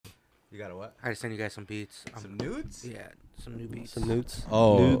You got a what? I just send you guys some beats. Some nudes? Yeah, some new beats. Some nudes.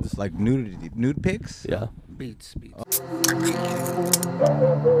 Oh, Nudes. like nude pics? Yeah. Beats.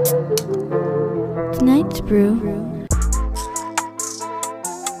 Tonight's brew.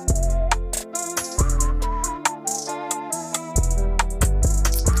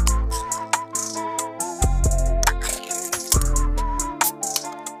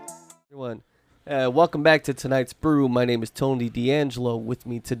 Everyone, welcome back to tonight's brew. My name is Tony D'Angelo. With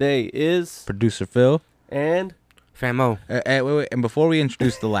me today is Producer Phil. and Famo. Wait. And before we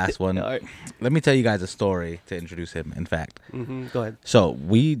introduce the last one, all right. let me tell you guys a story to introduce him, in fact. Go ahead. So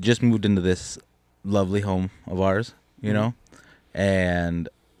we just moved into this lovely home of ours, you know, and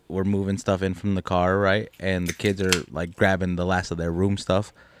we're moving stuff in from the car, right? And the kids are like grabbing the last of their room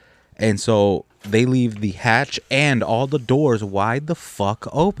stuff. And so they leave the hatch and all the doors wide the fuck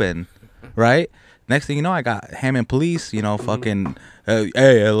open, right? Next thing you know, I got Hammond police, you know, fucking,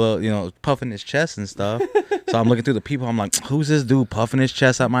 puffing his chest and stuff. So I'm looking through the people. I'm like, who's this dude puffing his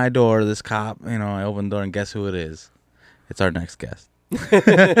chest at my door? This cop, you know, I open the door and guess who it is? It's our next guest.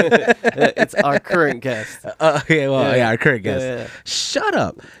 It's our current guest. Our current guest. Yeah. Shut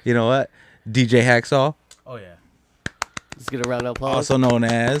up. You know what? DJ Hacksaw, Oh yeah, Let's get a round of applause. also known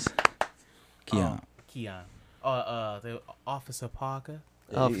as Keon. Keon. The Officer Parker.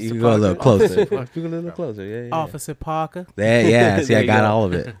 Officer You can go a little Parker. closer. You can go a little closer. Yeah. Officer Parker. Yeah. See, There I you got go. all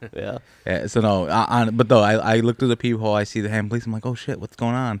of it. Yeah. Yeah. So no, I look through the peephole. I see the hand police. I'm like, oh shit, what's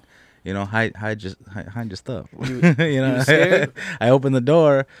going on? You know, hide your stuff. You know, you scared? I opened the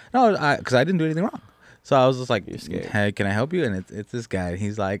door. No, because I didn't do anything wrong. So I was just like, You're scared. hey, can I help you? And it's this guy. And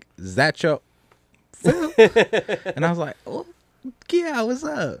he's like, is that your? And I was like, oh. Yeah, what's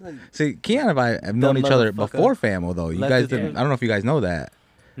up? See, Keon and I have known Dumb each other motherfucker. before Famo, though. You Left guys his didn't. hand. I don't know if you guys know that.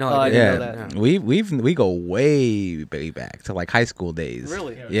 No, Oh, I I didn't didn't know know that. that. We go way back to like high school days.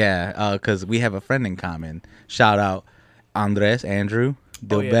 Really? Yeah, because we have a friend in common. Shout out Andrew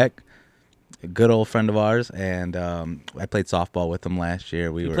Dilbeck, a good old friend of ours, and I played softball with him last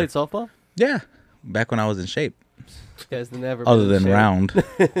year. You played softball? Yeah, back when I was in shape. You guys never. Other been in than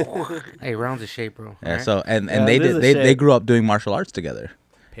shape. round. Hey, rounds of shape, bro. Yeah, Alright? so and Yeah, they it is did a they shape. grew up doing martial arts together.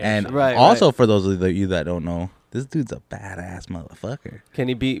 And Right, also right. for those of you that don't know, this dude's a badass motherfucker. Can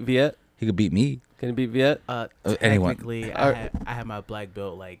he beat Viet? He could beat me. Can he beat Viet? Anyone. Technically, Alright. I had my black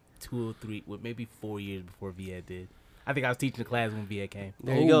belt like 2 or 3, maybe 4 years before Viet did. I think I was teaching the class when Viet came.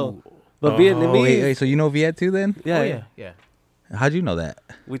 There you go. Ooh. But Oh, Vietnamese. wait, so you know Viet too then? Yeah, Oh, yeah. yeah. How'd you know that?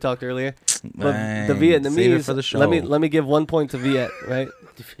 We talked earlier. But the Dang, Vietnamese. save it for the show. Let me give 1 point to Viet. Right.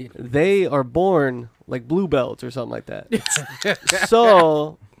 They are born like blue belts or something like that.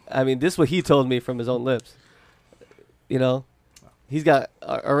 So, I mean, this is what he told me from his own lips. You know, he's got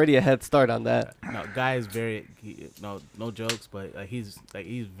already a head start on that. No, guy is no jokes, but he's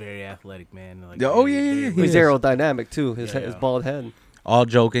very athletic, man. Like, Oh, very, yeah, very yeah, well- He He's is. aerodynamic too. His Yeah, his yeah. bald head. All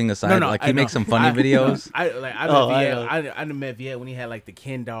joking aside, like he makes some funny videos. I Oh, met I Viet. know. I met Viet when he had like the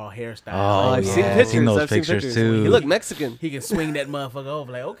Ken doll hairstyle. Oh, I've yeah. seen I've pictures. seen those I've seen pictures, pictures. too. He looked Mexican. He can swing that motherfucker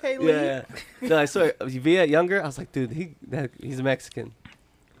over. Like, okay, Lee. Yeah. No, I saw Viet younger. I was like, dude, he's a Mexican.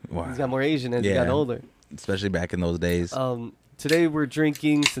 Wow. He's got more Asian as he Yeah. got older. Especially back in those days. Today we're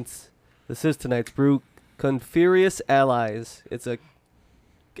drinking, since this is tonight's brew, Confurious Allies. It's a, I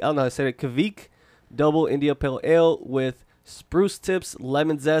don't know how to say it, Kavik Double India Pale Ale with spruce tips,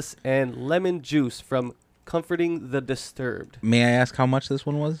 lemon zest, and lemon juice from Comforting the Disturbed. May I ask how much this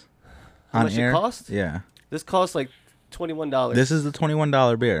one was? How On much air? it cost? Yeah. This costs like $21. This is the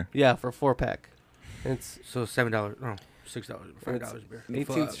 $21 beer. Yeah, for a 4-pack. And it's So $7, no, $6, $5 beer.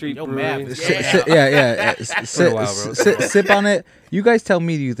 18th Street Yo, Brewery. math is- Yeah. been a while, bro. Sip on it. You guys tell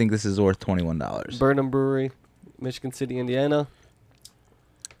me, do you think this is worth $21? Burnham Brewery, Michigan City, Indiana.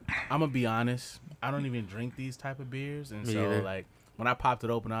 I'm gonna be honest. I don't even drink these type of beers, and Me so either. like when I popped it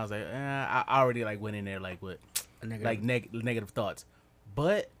open, I was like, I already like went in there like with negative thoughts.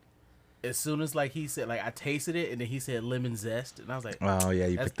 But as soon as like he said, like I tasted it, and then he said lemon zest, and I was like, Oh, yeah,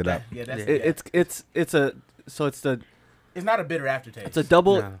 you that's- picked it up. that- Yeah, that's It's not a bitter aftertaste. It's a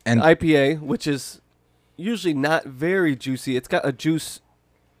double No. And- IPA, which is usually not very juicy. It's got a juice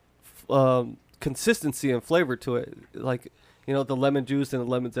consistency and flavor to it, like, you know, the lemon juice and the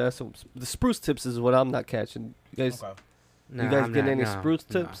lemon zest. So the spruce tips is what I'm not catching. You guys, Okay. No, you guys I'm getting not- any no, spruce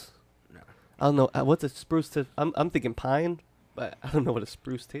no. tips? I don't know. What's a spruce tip? I'm thinking pine, but I don't know what a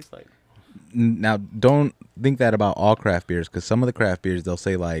spruce tastes like. Now, don't think that about all craft beers, because some of the craft beers, they'll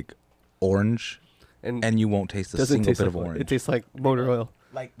say like orange, and you won't taste a doesn't single taste bit like of orange. It tastes like motor oil.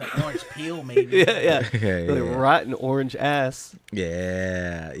 Like the orange peel, maybe. Yeah, yeah. Yeah, Like yeah. rotten orange ass.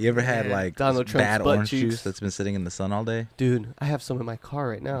 Yeah. You ever had Yeah. like Donald Trump's bad butt orange cheeks. juice that's been sitting in the sun all day? Dude, I have some in my car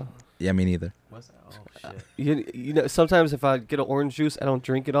right now. Yeah, me neither. What's that? Oh shit. You know, sometimes if I get an orange juice, I don't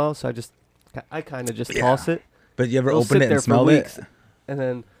drink it all, so I kind of just toss it. But you ever It'll opened sit it there and for smelled weeks, it? and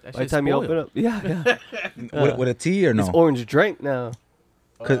then That by the shit's time you spoiled. open it, yeah. With a tea or no? It's orange drink now.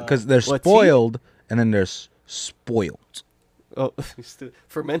 Because there's What, tea? spoiled and then there's spoiled. Oh,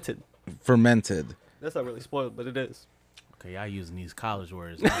 fermented. Fermented. That's not really spoiled, but it is. Okay, y'all using these college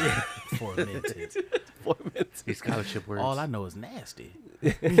words for minted. Fermented. These scholarship words. All I know is nasty.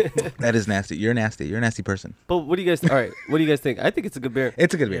 That is nasty. You're nasty. You're a nasty person. But what do you guys? All right, what do you guys think? I think it's a good beer.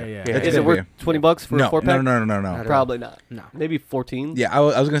 It's a good beer. Yeah. It's a Is good it worth beer. $20 for a No, 4-pack? no. Not Probably not. No. Maybe 14. Yeah, I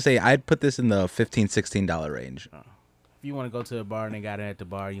was going to say, I'd put this in the $15, $16 range. If you want to go to a bar and they got it at the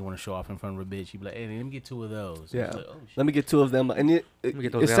bar, you want to show off in front of a bitch, you be like, hey, let me get 2 of those. Yeah. It's like, oh, shit. Let me get 2 of them, and it me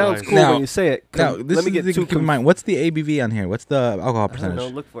get those sounds allies. cool Now- when you say it. Now, this let me is get the 2. keep in mind. What's the ABV on here? What's the alcohol I don't percentage? know.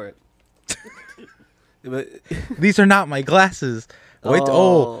 Look for it. But These are not my glasses. Wait,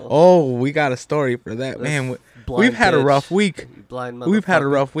 we got a story for that. Man, blind we've had a bitch. rough week. You blind We've had a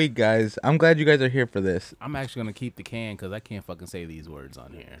motherfucker. rough week, guys. I'm glad you guys are here for this. I'm actually going to keep the can because I can't fucking say these words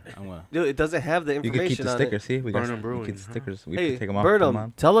on here. I'm gonna, Dude, it doesn't have the You information can keep the on stickers. it. See, we got Burnham we Brewing, keep the huh? stickers. We Hey, can take them off. Put 'em Burnham,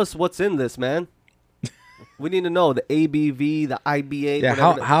 on. tell us what's in this, man. We need to know the ABV, the IBA. Yeah,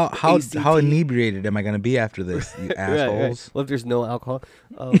 whatever how ACT. inebriated am I gonna be after this, you Right, assholes? right. Well, if there's no alcohol.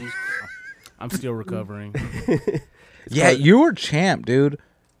 I'm still recovering. Yeah, you were champ, dude.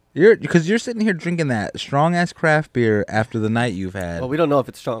 Because you're sitting here drinking that strong ass craft beer after the night you've had. Well, we don't know if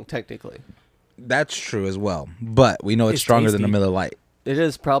it's strong technically. That's true as well, but we know it's It's stronger than the tasty. Miller Lite. It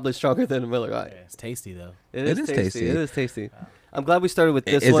is probably stronger than a Miller Lite. Yeah, it's tasty, though. It is tasty. tasty. It is tasty. I'm glad we started with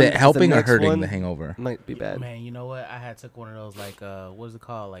this Is one. it 'cause helping the or next hurting one the hangover? Might be bad. Man, you know what? I had took one of those, like, what is it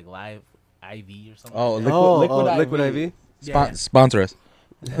called? Like, Live IV or something. Oh, like that. Liquid IV. Yeah. Sponsor us.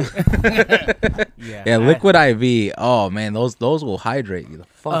 Yeah, Yeah, Liquid IV. Oh man, those will hydrate you the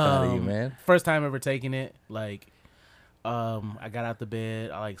fuck out of you, Um, man. First time ever taking it, like, I got out the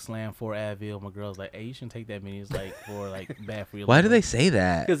bed, I like slammed 4 Advil. My girl's like, "Hey, you shouldn't take that many. It's like bad for your Why do liver." they say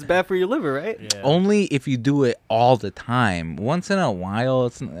that? Because it's bad for your liver, right? Yeah. Only if you do it all the time. Once in a while,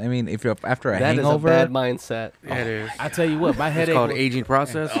 it's. I mean, if you're after a That is hangover. a bad mindset. Yeah, it is. I tell you what, my It's headache. called was, aging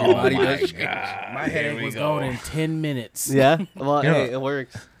process. Oh Your body my does. my headache was going in 10 minutes. Yeah. Well, You know- hey, it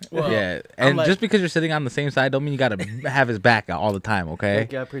works. Well, Yeah, I'm and like- just because you're sitting on the same side, don't mean you gotta have his back all the time. Okay,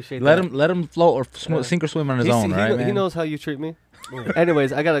 Thank you, I appreciate let that. him float or Yeah. sink or swim on his He's- own, he, right? kn- he man? knows how you treat me.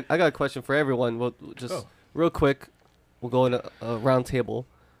 Anyways, I got a question for everyone. We'll just Oh. real quick. We'll go in a round table.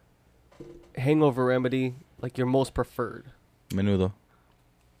 Hangover remedy, like your most preferred. Menudo.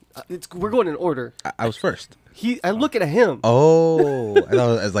 We're going in order. I was first. I look at him. Oh, I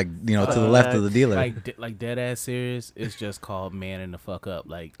thought it was like to the left of the dealer. like dead ass serious. It's just called man and the fuck up.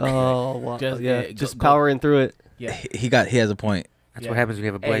 Like, Oh, wow. Just- yeah, yeah, just go- powering through it. yeah. He has a point. That's Yeah. what happens when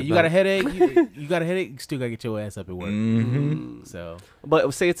you have a Hey, black you got a belt. headache. You got a headache. You still gotta get your ass up at work. Mm-hmm. So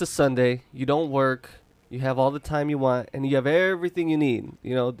But say it's a Sunday, you don't work, you have all the time you want, and you have everything you need.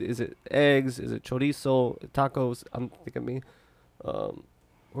 You know, is it eggs? Is it chorizo? Tacos? I'm thinking me.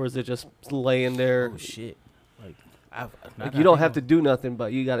 Or is it just laying there? oh shit. Like Like you don't have to do nothing,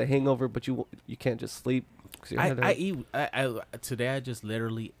 but you got a hangover, but you can't just sleep. 'cause your head I hurts. eat. I today I just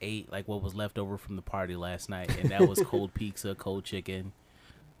literally ate like what was left over from the party last night, and that was cold pizza, cold chicken.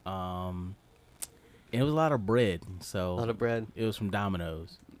 And it was a lot of bread. So A lot of bread. it was from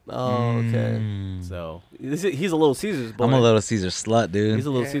Domino's. Oh, okay. So He's a little Caesar's boy. I'm a little Caesar slut, dude. He's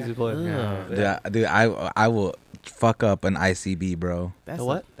a little Caesar's boy. Yeah. Dude, I will fuck up an ICB, bro. that's The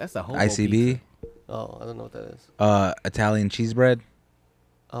what? That's a whole ICB, Oh, I don't know what that is. Italian cheese bread.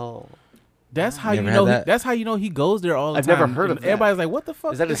 Oh, That's how You you ever know. had that? That's how you know he goes there all the I've time. never heard of that. Everybody's like, "What the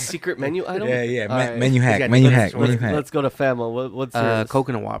fuck?" is that a secret menu item? Yeah, All right. menu hack, got menu different hack, menu sorts. hack. Let's go to Famo. What's yours?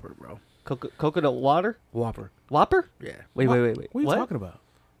 Coconut Whopper, bro. Coconut water? Whopper. Whopper? Yeah. Wait. What are you What? talking about?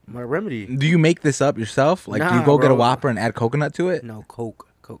 My remedy. Do you make this up yourself? Like, do you Nah, go get a bro. Whopper and add coconut to it? No, Coke.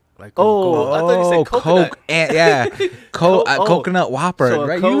 Like Oh, Coke. I thought you said coconut. Coke and yeah, Oh. coconut Whopper, So a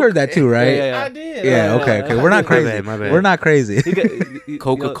right? Coke- You heard that too, right? Yeah. I did. Yeah, okay. We're not My crazy. bad, my bad. We're not crazy.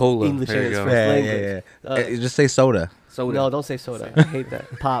 Coca-Cola. English There in you his go. first Yeah, language. yeah. Just say soda. Soda. No, don't say soda. I hate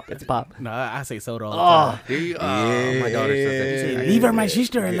that. Pop. It's pop. No, I say soda all the Oh, time. Here you my daughter says that. Leave her, my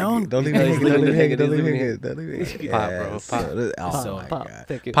sister, alone. Don't leave Yeah, me he's hanging. Don't leaving leave me me hanging. Don't hanging, leave me he's hanging. Don't leave me hanging. Pop, Yeah, bro, so- pop. Oh So, my pop. god.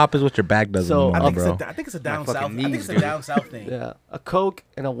 Thank you. Pop is what your back does in So, the I morning, think, bro. I think it's a My down fucking south. I think knees, it's a dude. down south thing. Yeah, a Coke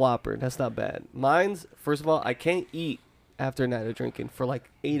and a Whopper. That's not bad. Mine's, first of all, I can't eat after a night of drinking for like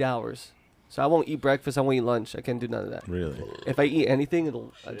 8 hours. So I won't eat breakfast. I won't eat lunch. I can't do none of that. Really? If I eat anything, it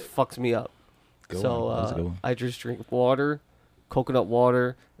fucks me up. Go So on. That's a good one. I just drink water, coconut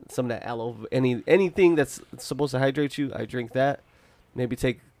water, some of that aloe. Anything that's supposed to hydrate you, I drink that. Maybe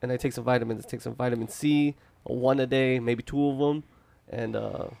take and I take some vitamins. I take some vitamin C, one a day, maybe 2 of them, and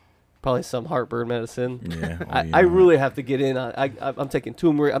probably some heartburn medicine. Yeah. I really have to get in on. I'm taking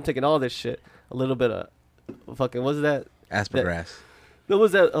turmeric. I'm taking all this shit. A little bit of fucking. What's that? Aspergrass. What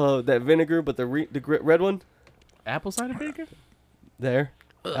was that? That vinegar, but the red one. Apple cider vinegar. There,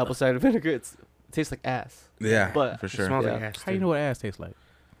 apple cider vinegar. It tastes like ass. Yeah, But for It sure. smells Yeah. like ass. How you know what ass tastes like?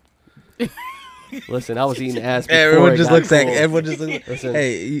 Listen, I was eating ass. Before Everyone it just got looks like cool. everyone just looks. Listen.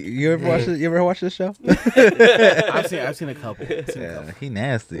 Hey, you ever watch this? You ever watch this show? I've seen a couple. Yeah, he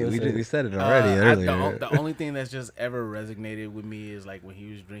nasty. Listen. We said it already earlier. The only thing that's just ever resonated with me is like when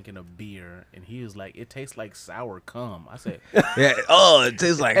he was drinking a beer and he was like, "It tastes like sour cum." I said, Yeah. Oh, it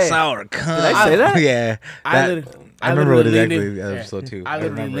tastes like Hey, sour cum. did I say that? Yeah. I remember what literally exactly leaned in- episode 2. I literally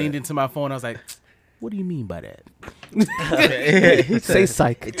remember leaned it. into my phone. I was like, "What do you mean by that?" Say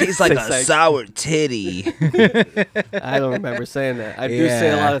psych. It tastes like Say a psych. sour titty. I don't remember saying that. I do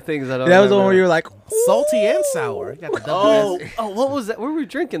say a lot of things. I don't. That was the one remember. where you were like, Salty and sour. You got the double Oh, S. what was that? Where were we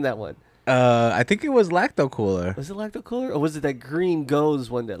drinking that one? I think it was Lacto Cooler. Was it Lacto Cooler or was it that Green Goes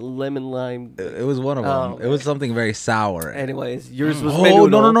one, that lemon lime? It was one of them. Oh, It was something very sour. Anyways, yours was Oh,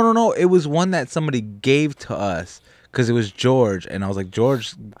 menudo. no. It was one that somebody gave to us because it was George. And I was like,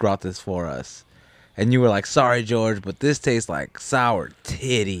 George brought this for us. And you were like, sorry, George, but this tastes like sour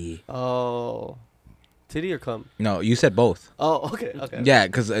titty. Oh, titty or cum? No, you said both. Oh, okay. Yeah,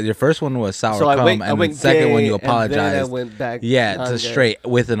 because your first one was sour So I cum, went, and the second one you gay, and then I apologized. went back. Yeah, to non-gay. straight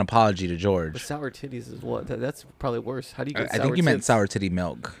with an apology to But George. sour titties is what? That's probably worse. How do you I get sour think you meant tits? sour titty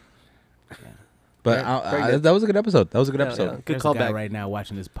milk. But Very good. that was a good episode. That was a good Yeah, episode. yeah. Good There's a guy callback. right now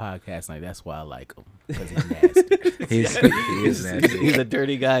watching this podcast. Like that's why I like him because he's nasty. He is nasty. He's a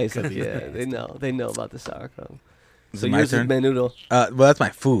dirty guy. So He's yeah, nasty. they know about the sour cum. Is So it my yours is turn? menudo. Well, that's my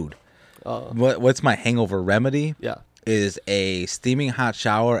food. Oh, What's my hangover remedy? yeah, Is a steaming hot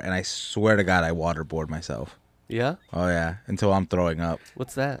shower, and I swear to God, I waterboard myself. yeah. Oh yeah, until I'm throwing up.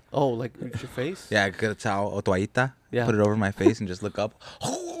 What's that? Oh, like it's your face? Yeah, I get a towel, o toallita, Yeah. put it over my face, and just look up.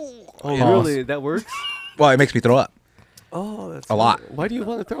 Oh, Yeah. really? That works? Well, it makes me throw up Oh, that's A lot. good. Why do you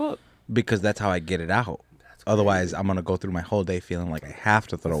want to throw up? because that's how I get it out. Otherwise, I'm gonna go through my whole day feeling like I have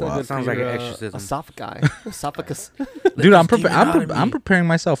to throw That's not up. good Sounds for like your, an exorcism. Esophagus. Dude, I'm demon out of me. I'm preparing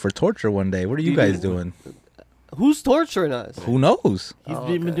myself for torture one day. What are you guys doing? Who's torturing us? Who knows? He's Oh,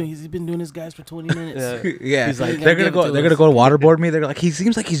 been okay. doing. He's been doing this, guys, for 20 minutes. Yeah. Yeah, He's like, they're gonna give it go. to They're gonna us. go to waterboard me. They're like, he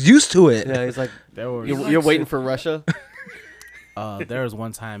seems like he's used to it. Yeah, he's like, There were- you're waiting for Russia. There was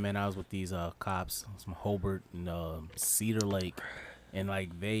one time, man, I was with these cops from Hobart and Cedar Lake, and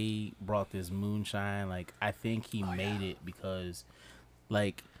like they brought this moonshine. Like I think he made it because,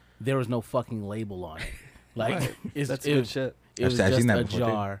 like, there was no fucking label on it. Like Right. it's That's it good was, shit. It was I've just seen that a before, too.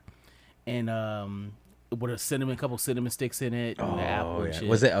 jar, and with a couple cinnamon sticks in it, and the apple Oh, and yeah. shit.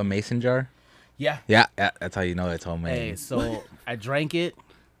 Was it a mason jar? Yeah. Yeah, that's how you know it's homemade. Hey, so I drank it.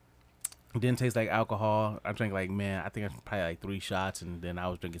 It didn't taste like alcohol. I drank like, man, I think I probably like 3 shots, and then I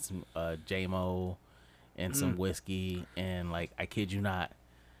was drinking some JMO and some whiskey, and like I kid you not,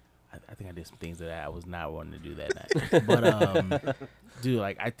 I think I did some things that I was not wanting to do that night. But dude,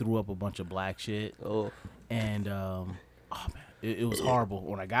 like I threw up a bunch of black shit, Oh, and oh man, it was horrible.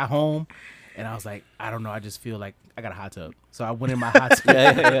 When I got home, and I was like, I don't know, I just feel like I got a hot tub, so I went in my hot tub.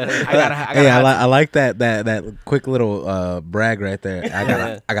 yeah. I got a Hey, hot tub. I like that quick little brag right there. I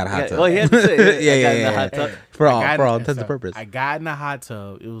got a hot tub. Well, he had to say, Yeah, I got yeah, in the yeah. hot tub. For I all got in- intents so and purposes. I got in the hot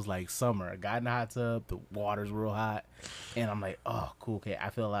tub. It was like summer. I got in the hot tub. The water's real hot, and I'm like, oh, cool. Okay, I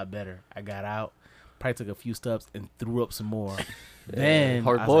feel a lot better. I got out, probably took a few steps and threw up some more. Then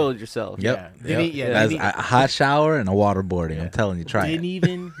Hard I was boiled like, yourself. Yep. Yeah. Didn't- yeah, That's didn't- a hot shower and a waterboarding. Yeah. I'm telling you, try didn't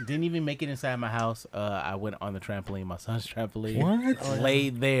it. even make it inside my house. I went on the trampoline, my son's trampoline. What?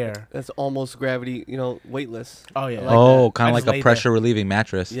 Laid there. That's almost gravity, weightless. Oh yeah. like Oh, I kind of just like a laid pressure relieving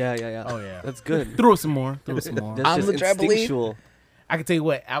mattress. Yeah, yeah. Oh yeah. That's good. Threw up some more. Threw some more. That's On just the trampoline? instinctual. I can tell you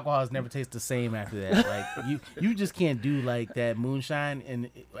what, alcohol has never tasted the same after that. Like you just can't do like that moonshine, and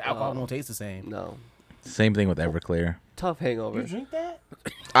alcohol won't taste the same. No. Same thing with Everclear. Tough hangover. You drink that?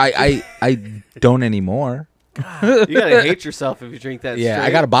 I don't anymore. You gotta hate yourself if you drink that. Yeah, I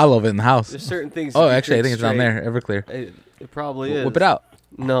straight. got a bottle of it in the house. There's certain things. Oh, you actually, I drink think it's down straight. there. Everclear. It probably is. Whip it out.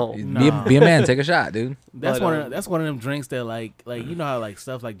 No. Nah. Be a man. Take a shot, dude. That's But, that's one of them drinks that like you know how like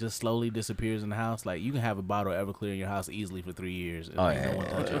stuff like just slowly disappears in the house. Like you can have a bottle of Everclear in your house easily for 3 years. And Oh, like, yeah, no one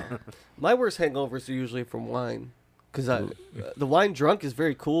yeah, touch it. My worst hangovers are usually from wine. Because the wine drunk is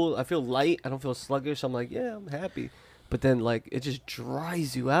very cool. I feel light. I don't feel sluggish. I'm like, yeah, I'm happy. But then, like, it just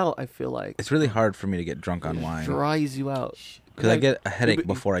dries you out, I feel like. It's really hard for me to get drunk on wine Dries you out. because I Like, get a headache but-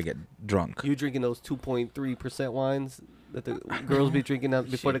 before I get drunk. You drinking those 2.3% wines, that the girls be drinking out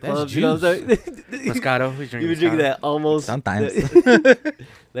before Shit, the that's clubs. You know what I'm saying? Moscato. He's You be drinking drinking Moscato. that almost Sometimes.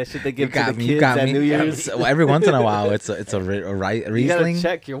 that shit they give You to got the me. kids You got at me. New Year's. Well, every once in a while, it's a You Riesling. gotta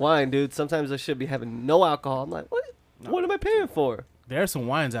check your wine, dude. Sometimes I should be having no alcohol. I'm like, what? What am I paying for? There are some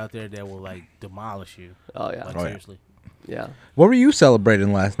wines out there that will like demolish you. Oh yeah, Like, Oh, yeah. seriously. yeah. What were you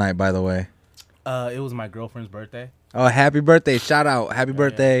celebrating last night, by the way? It was my girlfriend's birthday. Oh, happy birthday! Shout out, happy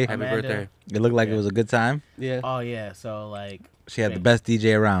birthday! Happy Amanda. birthday. It looked like it Yeah. was a good time. Yeah. Oh yeah, so like. She had the best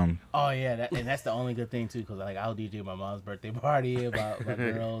DJ around. Oh yeah, and that's the only good thing too, cause like I'll DJ my mom's birthday party about my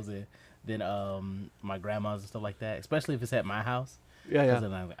girls, and then my grandma's and stuff like that. Especially if it's at my house. Yeah, 'Cause yeah.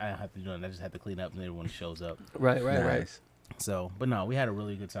 then I don't have to do it. I just have to clean up, and everyone shows up. Right, right, right. Nice. So, but no, we had a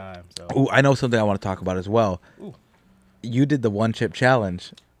really good time. So, Ooh, I know something I want to talk about as well. Ooh. You did the one chip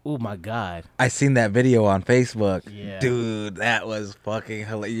challenge. oh my god, I seen that video on Facebook. Yeah. Dude, that was fucking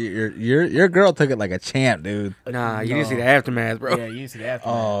hilarious. Your girl took it like a champ, dude. Nah, you didn't see No. the aftermath, bro. yeah, you see that.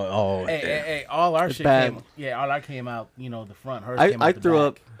 Oh, Hey, all our It's shit bad. came. Yeah, all our came out. You know, the front. Hers I came out the threw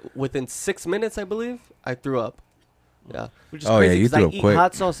back. up within 6 minutes, I believe. I threw up. Yeah. Which is Oh, yeah, crazy you 'cause threw I up eat quick.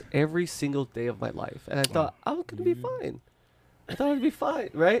 hot sauce every single day of my life. And I thought I was gonna be fine. I thought I'd be fine,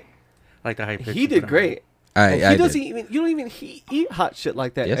 right? Like the high pitch. He did great. I And did. he doesn't even you don't even eat hot shit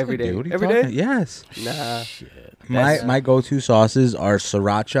like that Yes, every I day. do. What are you Every talking- day? Yes. Nah. Shit. My go-to sauces are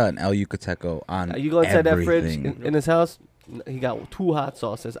sriracha and El Yucateco on You go inside everything. that fridge in his house, he got 2 hot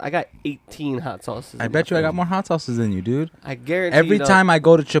sauces. I got 18 hot sauces. I in bet my you I got fridge. more hot sauces than you, dude. I guarantee Every you don't. time I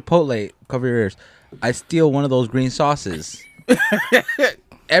go to Chipotle, cover your ears, I steal one of those green sauces.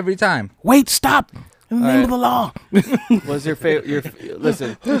 Every time. Wait, stop! In the name right. of the law. What's your favorite?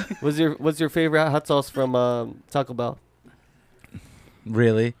 Listen. What's your favorite hot sauce from Taco Bell?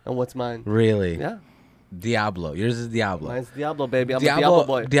 Really? And what's mine? Really? Yeah, Diablo. Yours is Diablo. mine's Diablo, baby. I'm a Diablo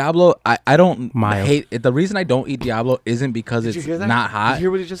boy. Diablo, I don't Mild. hate it. The reason I don't eat Diablo isn't because Did you it's hear that? not Did hot. you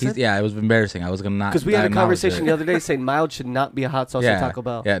hear what he just said? Yeah, it was embarrassing. I was gonna not Because we had a acknowledge conversation it. the other day saying mild should not be a hot sauce yeah, at Taco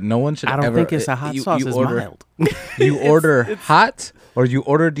Bell. Yeah, no one should I don't ever, think it's a hot sauce. It's order, mild. You order hot or you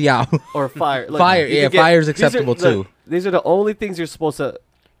order Diablo. Or fire. Look, Fire, you yeah, can get- fire's these are- acceptable look, too. These are the only things you're supposed to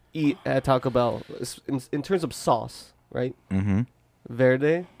eat at Taco Bell in terms of sauce, right? Mm-hmm.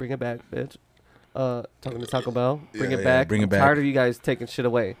 Verde, bring it back, bitch. Talking to Taco Bell, bring Yeah, it yeah, back. bring it I'm back. tired of you guys taking shit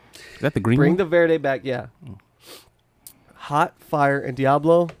away. Is that the green Bring one? the Verde back, yeah. Hot, fire, and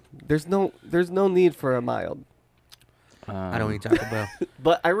Diablo. There's no need for a mild. I don't eat Taco Bell.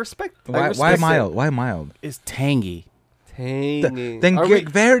 But I respect. I Why respect mild? Why mild? It's tangy. Tangy. Then Are get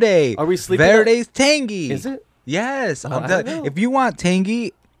Verde. are we sleeping? Verde's tangy. Is it? Yes. Oh, I'm I telling- don't know. if you want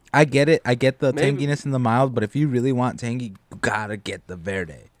tangy, I get it. I get the Maybe- tanginess in the mild, but if you really want tangy, you gotta get the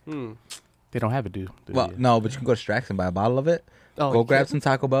Verde. They don't have it, dude. Well, no, but you can go to Strax and buy a bottle of it. Oh, Go you grab can't? some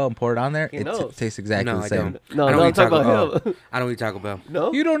Taco Bell and pour it on there. He It knows. tastes exactly No, the I same. don't. No, I don't no, I'm eat talking Taco about him. I don't eat Taco Bell.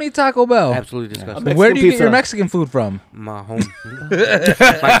 No. You don't eat Taco Bell. Absolutely disgusting. Mexican Where do you get your pizza. Mexican food from? My home.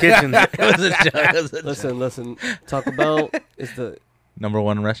 My kitchen. Listen. Taco Bell is the Number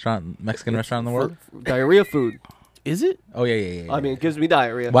one Mexican restaurant in the world. for diarrhea food. Is it? Oh yeah. I mean, it gives me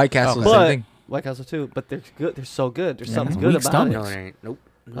diarrhea. White Castle, but same thing. White Castle too. But they're good. They're so good. There's Yeah. something Weak good about No, it. it ain't. Nope.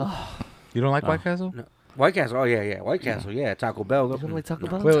 You don't like Oh. White Castle? No. White Castle. Oh yeah. White Castle. Yeah. Taco Bell. You don't like Taco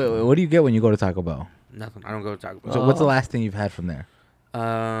Bell? Wait. What do you get when you go to Taco Bell? Nothing. I don't go to Taco Bell. So what's the last thing you've had from there?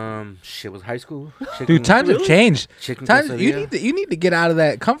 Shit was high school. Dude, times have changed. Chicken Times quesadilla. you need to get out of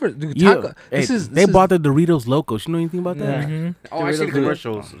that comfort. Dude, Yeah. taco, Hey, this they is, bought the Doritos Locos. You know anything about that? Mhm. Oh, I see the Doritos.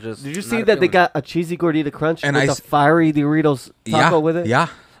 commercials. Just Did you not see that they feeling it. got a cheesy gordita crunch And with I a fiery Doritos taco Yeah, with it? yeah.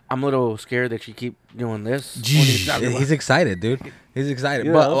 I'm a little scared that you keep doing this. when you talk about- He's excited, dude. He's excited,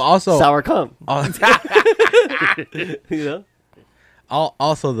 You but know, also, sour cum. al- You know?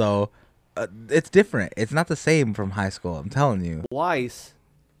 also though, it's different. It's not the same from high school. I'm telling you. Twice,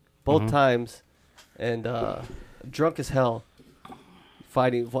 both Mm-hmm. times, and drunk as hell,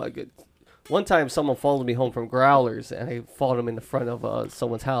 fighting. One time, someone followed me home from Growlers, and I fought him in the front of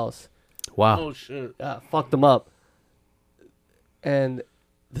someone's house. Wow. Oh shit. Fucked them up. And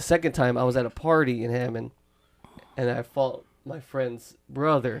the second time, I was at a party in Hammond, and I fought my friend's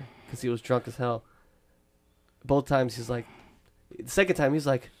brother because he was drunk as hell. Both times, he's like, the second time, he's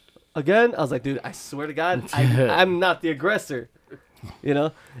like, again? I was like, dude, I swear to God, I'm not the aggressor, you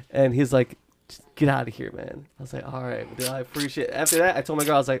know? And he's like, just get out of here, man. I was like, all right, dude, I appreciate it. After that, I told my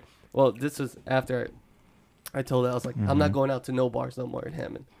girl, I was like, well, this was after I told her, I was like, I'm not going out to no bars no more in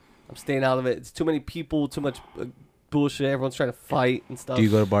Hammond. I'm staying out of it. It's too many people, too much bullshit. Everyone's trying to fight and stuff. Do you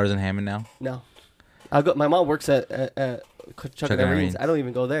go to bars in Hammond now? No. My mom works at Chuck and Irene's. Irene's. I don't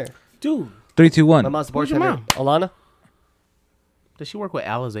even go there. Dude. 3, 2, My 1. mom's the Who's your bartender. Alana? Does she work with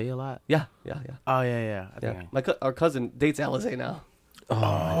Alizé a lot? Yeah. Oh yeah. I think Our cousin dates Alizé now. Oh,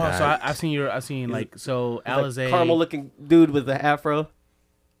 my God. so I've seen like so He's Alizé. like caramel looking dude with the afro.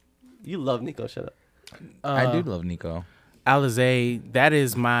 You love Nico. Shut up. I do love Nico. Alizé, that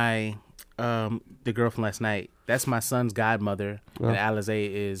is my the girl from last night. That's my son's godmother, and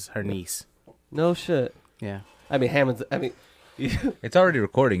Alizé is her niece. No shit. Yeah. I mean Hammond's. I mean. It's already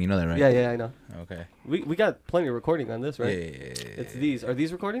recording. You know that, right? Yeah, I know. Okay. We got plenty of recording on this, right? Yeah. It's these. Are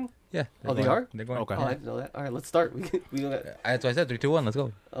these recording? Yeah. Oh, they are? They're going. Okay. Oh, I didn't know that. All right, let's start. We got. That's what I said. 3, 2, 1. Let's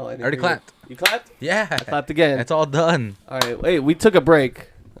go. Oh, I didn't Already hear you. clapped. You clapped? Yeah. I clapped again. That's all done. All right. Wait, we took a break.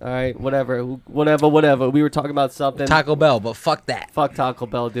 All right, whatever. We were talking about something. Taco Bell, but fuck that. Fuck Taco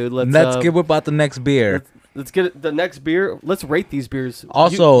Bell, dude. Let's get about the next beer. Let's get the next beer. Let's rate these beers.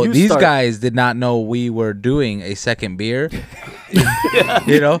 Also, You these start. guys did not know we were doing a second beer.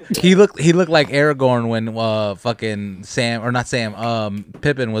 You know, he looked like Aragorn when fucking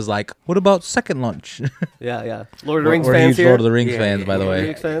Pippin was like, "What about second lunch?" Yeah. Lord of the Rings We're fans huge here. Lord of the Rings Yeah, fans, by the Lord of the way.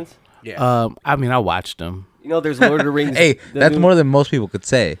 Rings fans. Yeah. I mean, I watched them. You know, there's Lord of the Rings. Hey, the that's new- more than most people could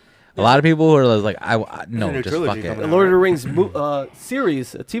say. A lot of people who are like, no, new just trilogy fuck it. coming The out. Lord of the Rings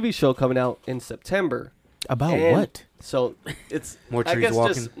series, a TV show coming out in September. About And what? So it's More I trees guess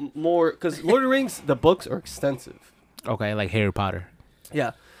walking. just more because Lord of the Rings, the books are extensive. Okay, like Harry Potter.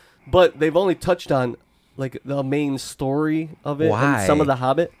 Yeah, but they've only touched on like the main story of it Why? and some of the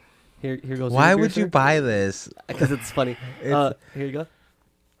Hobbit. Here goes. Why would you buy this? Because it's funny. It's- Here you go.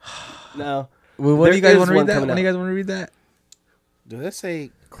 No. Well, what There do you guys is want to read one that? coming When do you out. guys want to read that? Does that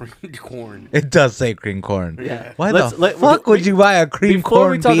say creamed corn? It does say cream corn. Yeah. Why Let's- the let- fuck would you buy a cream Before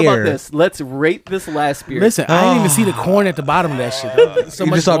corn we talk beer? about this, let's rate this last beer. Listen, I didn't even see the corn at the bottom of that shit. So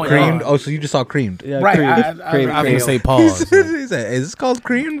You much just saw going creamed? on. Oh, so you just saw creamed. Yeah, Right, cream. I cream. was gonna say pause. He said, "Is this called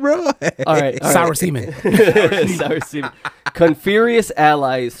creamed, bro?" All right. Sour semen. Sour semen. Confurious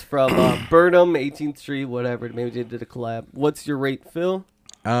Allies from Burnham, 18th Street, whatever. Maybe they did a collab. What's your rate, Phil?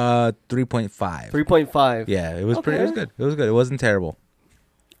 3.5. 3.5. Yeah, it was Okay. pretty. It was good. It was good. It wasn't terrible.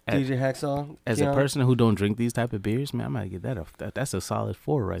 DJ Hacksaw. As a Keon? person who don't drink these type of beers, man, I might get that's a solid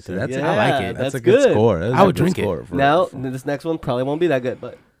 4 right So there. that's Yeah, I like it. That's that's a good good. score. That's I a would good drink it. score for- Now, this next one probably won't be that good,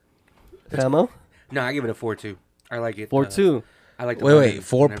 but Famo? No, I give it a 4.2. I like it. 4.2. I like the Wait, lemon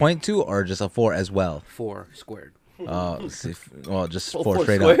 4.2 or just a 4 as well? 4 squared. Well, just Oh, 4 4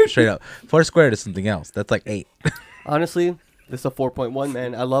 straight squared? up. Straight up. 4 squared is something else. That's like 8. Honestly, this is a 4.1,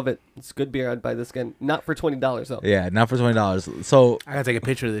 man. I love it. It's good beer. I'd buy this again. Not for $20, though. Yeah, not for $20. So I gotta take a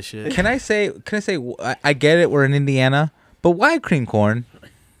picture of this shit. can I say? I get it. We're in Indiana, but why cream corn?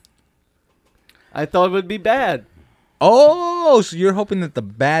 I thought it would be bad. Oh, so you're hoping that the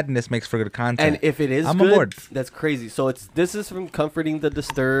badness makes for good content. And if it is I'm good, aboard. that's crazy. So this is from Comforting the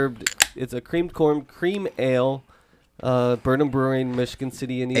Disturbed. It's a creamed corn cream ale. Burnham Brewing, Michigan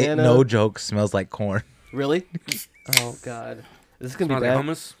City, Ain't Indiana. no joke, smells like corn. Really? Oh God, this is gonna Smells be like bad.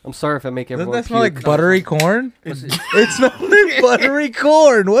 hummus. I'm sorry if I make Doesn't everyone. that smell puke. like buttery corn? What's, it, It smells like buttery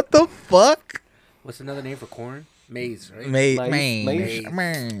corn. What the fuck? what's another name for corn? Maize, right? Mate, Maize.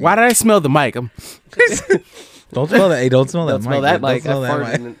 Why did I smell the mic? Don't smell that. Hey, don't smell that. Don't smell mic, that dude. Don't mic. I smell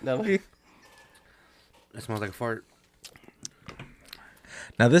that farted. mic. No. It smells like a fart.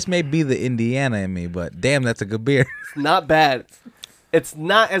 Now this may be the Indiana in me, but damn, that's a good beer. It's not bad. It's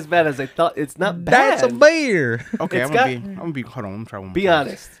not as bad as I thought. It's not bad. That's a beer. Okay, It's I'm gonna be. Hold on, I'm gonna try one more. Be time.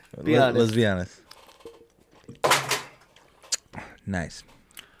 honest. Be honest. Let's be honest. Nice.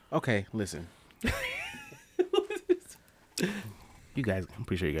 Okay, listen. You guys, I'm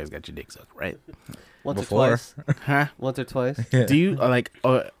pretty sure you guys got your dick sucked, right? Once Before. or twice. Huh? Once or twice. Do you like?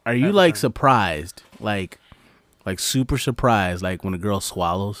 Are you like surprised, like super surprised, like when a girl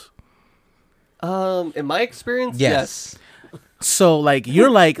swallows? In my experience, Yes. So like you're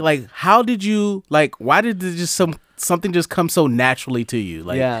like how did you like? Why did it just something just come so naturally to you?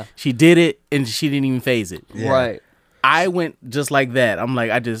 Like Yeah. she did it and she didn't even phase it. Yeah. Right. I went just like that. I'm like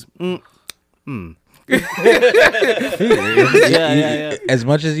I just Yeah. As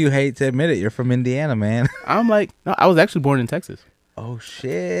much as you hate to admit it, you're from Indiana, man. I'm like no. I was actually born in Texas, Oh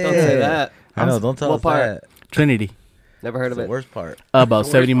shit! Don't say that. I know. Don't tell What us part? that. Trinity, Never heard That's of the it. worst part. about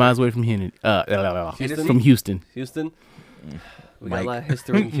the 70 worst miles away from Houston. Houston? From Houston. Houston. We got Mike. a lot of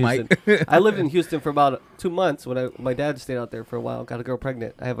history in Houston. Mike. I lived in Houston for about 2 months when my dad stayed out there for a while. Got a girl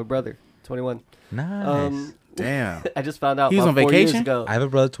pregnant. I have a brother, 21. Nice. Damn. I just found out He was about on 4 years vacation? ago. I have a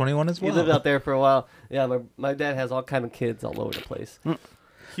brother, 21 as He well. lived out there for a while. Yeah, my dad has all kind of kids all over the place.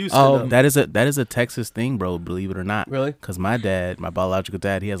 Houston. though. That is a Texas thing, bro. Believe it or not. Really? Because my biological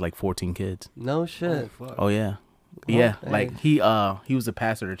dad, he has like 14 kids. No shit. Oh yeah, Well, yeah. hey. Like he was a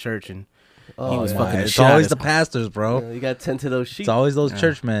pastor at a church, and He was fucking the It's shit out always of the his- pastors, bro. You got to tend to those sheep. It's always those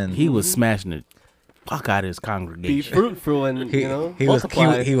churchmen. He was smashing the fuck out of his Be congregation. fruitful and, He, you know, he was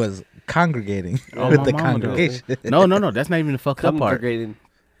multiply. he was congregating Oh, with my the mama, though. congregation. No, that's not even the fucked up part. Congregating.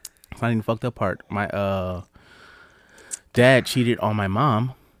 It's not even the fucked up part. My dad cheated on my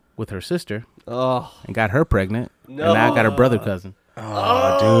mom with her sister Oh. and got her pregnant. No. And now I got her brother cousin.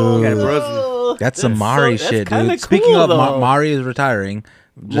 Oh, dude. Oh, That's some Mari that's shit, kinda dude. Speaking cool, of, though. Mari is retiring.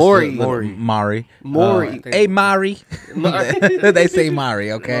 Just Maury. a little- Mari. Maury. Hey, Mari. Maury. They say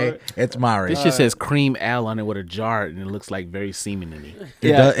Mari, okay? Maury. It's Mari. This shit says cream ale on it with a jar, and it looks like very semen-y.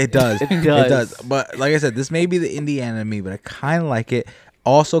 Yeah, It does. it It does. does. But like I said, this may be the Indiana in me, but I kind of like it.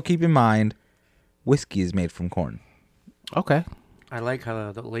 Also, keep in mind, whiskey is made from corn. Okay. I like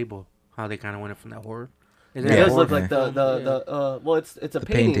how the label, how they kind of went it from that horror. Is It Yeah. does horror? look like well, it's a The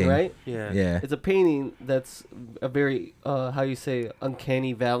painting, painting. right? Yeah. Yeah. It's a painting that's a very how you say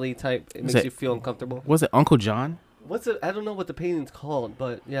uncanny valley type. It makes it- you feel uncomfortable. Was it Uncle John? What's it? I don't know what the painting's called,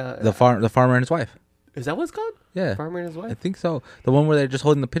 but yeah. The farmer and his wife. Is that what it's called? Yeah. Farmer and his I wife. think so. The one where they're just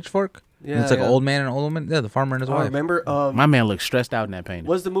holding the pitchfork. Yeah, And it's like yeah. an old man and an old woman. Yeah, the farmer and his Oh, wife. remember? My man looked stressed out in that painting.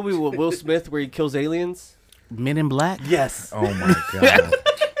 What's the movie with Will Smith where he kills aliens? Men in Black? Yes. Oh my god.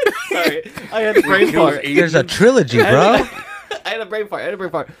 Sorry, I had a brain fart. There's a trilogy, bro. I had a brain fart.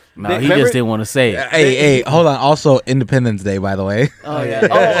 No, They- he remember- just didn't want to say it. Hey, hold on. Also, Independence Day, by the way. Oh yeah.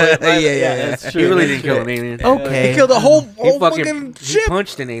 Oh right, Yeah. That's true. He really that's didn't kill true. an alien. Okay. He killed a whole He fucking he ship.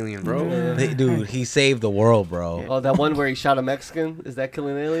 punched an alien, bro. Dude, he saved the world, bro. Oh, that one where he shot a Mexican. Is that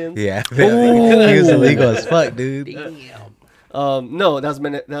killing aliens? Yeah. He was illegal as fuck, dude. Damn. No, that was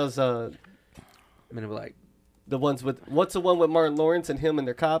Men in Black. the ones with what's the one with Martin Lawrence and him and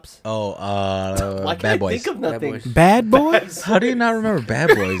their cops? Oh, Why can't Bad I Boys. think of nothing? Boys. Bad Boys? How do you not remember Bad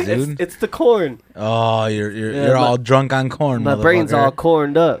Boys, dude? It's the corn. Oh, you're Yeah, all drunk on corn, My brain's all motherfucker.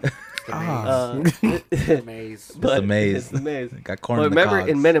 corned up. The maze. But the maze. It's the maze. Got corn But in the remember,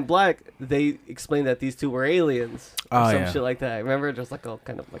 cogs. in Men in Black, they explained that these two were aliens or Oh, some yeah. shit like that. Remember, just like a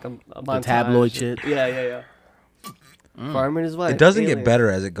kind of like a montage. tabloid shit. Yeah. Farmer and his wife. It doesn't get aliens. better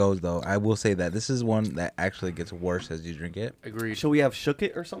as it goes, though. I will say that this is one that actually gets worse as you drink it. Agreed. Should we have shook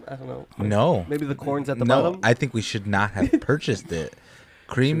it or something? I don't know. No, Maybe the corn's at the no. bottom. I think we should not have purchased it.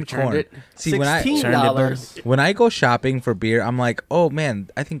 Cream Should've turned corn. it. See, when I $16. when I go shopping for beer, I'm like, oh man,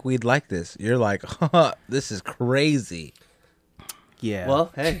 I think we'd like this. You're like, this is crazy. Yeah.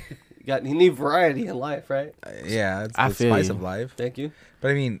 Well, hey, you need variety in life, right? Yeah, it's I the feel spice you. of life. Thank you.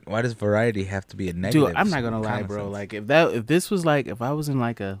 But I mean, why does variety have to be a negative? Dude, I'm not gonna lie, kind of bro. sense? Like if this was like if I was in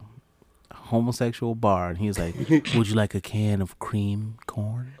like a homosexual bar and he was like, "Would you like a can of cream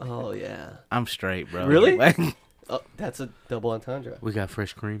corn?" Oh yeah. I'm straight, bro. Really? Like, Oh, that's a double entendre. We got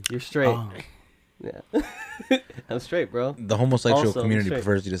fresh cream. You're straight. oh, Yeah. I'm straight, bro. the homosexual Also, community straight.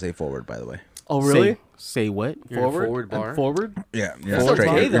 prefers you to say forward. By the way, Oh really? Say what? You're in a forward bar. I'm forward? yeah, That you're not sounds straight.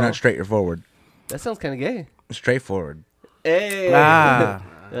 gay, You're though. not straight. You're forward. That sounds kind of gay. Straightforward. Hey. Ah,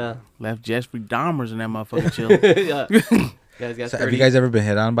 Yeah. left Jeffrey Dahmers in that motherfucker chill Yeah. Guys got So have 30. you guys ever been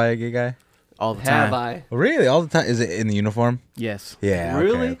hit on by a gay guy? all the Have time. I? Really? All the time? Is it in the uniform? Yes. Yeah.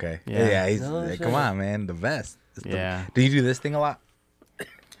 Really? Okay. Yeah. Yeah. He's No shit. come on, man. The vest. It's the- Yeah. Do you do this thing a lot?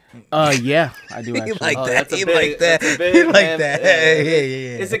 Yeah, I do actually. like Oh, that. that's a He big- like that. that's a big He like man. that. Yeah.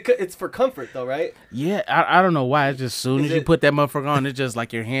 Yeah. Is it? It's for comfort though, right? Yeah, I don't know why. It's just soon Is as you it- put that motherfucker on, it's just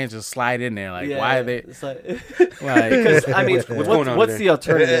like your hands just slide in there. Like Yeah, why are they? It's like, Like, because I mean, What's going on what's there? the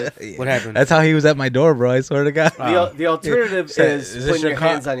alternative? What happened? That's how he was at my door, bro. I swear to God. The alternative So, is is this putting your your car?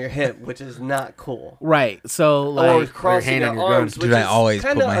 hands on your hip, which is not cool. right. So Or like, crossing hand your on your gun. arms, Dude, which I is always put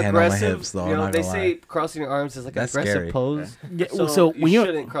kinda my hand on my aggressive. hips, though, You I'm know, not they gonna say lie. crossing your arms is like an That's aggressive scary. pose. yeah, So, so you when you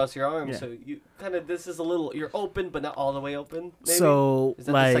shouldn't cross your arms. Yeah. So you kind of you're open, but not all the way open. Maybe? so Is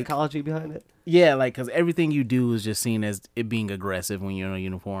that the like psychology behind it? yeah, like because everything you do is just seen as it being aggressive when you're in a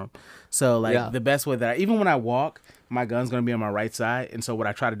uniform. So like Yeah. the best way that even when I walk, my gun's gonna be on my right side, and so what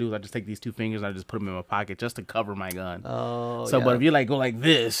I try to do is I just take these two fingers and I just put them in my pocket just to cover my gun. Oh, So, yeah. but if you like go like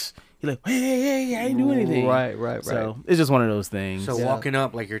this, you're like, hey, I didn't do anything. Right. So it's just one of those things. So Yeah. walking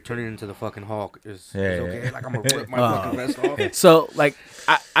up like you're turning into the fucking Hulk is Yeah, okay. yeah. Like I'm gonna rip my Oh. fucking vest off. So like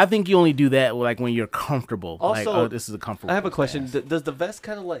I think you only do that like when you're comfortable. Like, Also, oh, this is a comfortable. I have a question. stance. Does the vest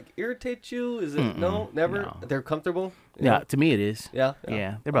kind of like irritate you? Is it no, never? no. They're comfortable. You Yeah, know? to me it is. Yeah.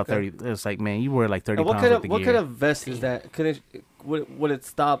 Yeah, they're about Okay. 30. It's like, man, you wear like 30 And what pounds kind worth of of what gear. kind of vest is that? Could it would it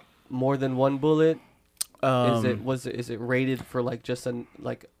stop more than one bullet? Is it rated for like just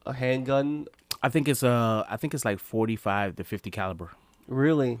a handgun? I think it's like 45 to 50 caliber.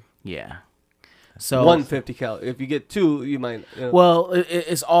 Really? Yeah. So 150 cal. If you get 2, you might. Well,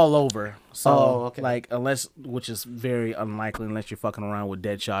 it's all over. So, okay. like, which is very unlikely unless you're fucking around with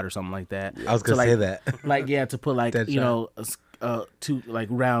Deadshot or something like that. I was gonna say that. Like, yeah, to put like Deadshot. 2 like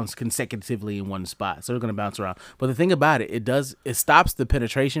rounds consecutively in one spot, so they're gonna bounce around. But the thing about it stops the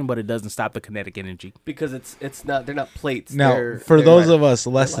penetration, but it doesn't stop the kinetic energy. Because it's not. They're not plates. Now, for those of us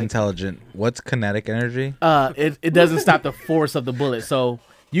less intelligent, what's kinetic energy? It doesn't stop the force of the bullet. So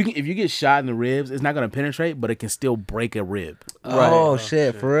if you get shot in the ribs, it's not gonna penetrate, but it can still break a rib. Oh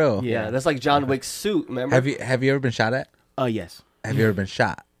shit, for real? Yeah, that's like John Wick's suit. Remember? Have you ever been shot at? Yes. Have you ever been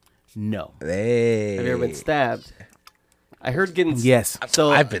shot? No. Hey. Have you ever been stabbed? I heard getting. Yes. So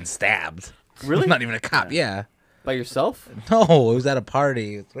I've been stabbed. Really? I'm not even a cop. Yeah. By yourself? No, it was at a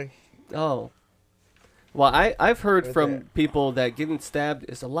party. Oh. Well, I've heard from people that getting stabbed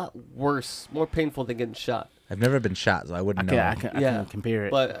is a lot worse, more painful than getting shot. I've never been shot, so I wouldn't know. I can compare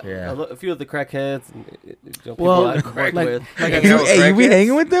it. But Yeah. a few of the crackheads, and, people Well, I work with. You be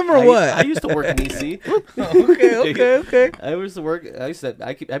hanging with them or I what? used to work in EC. Okay. I used to work.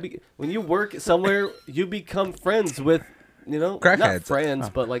 When you work somewhere, you become friends with, not Crackheads. friends,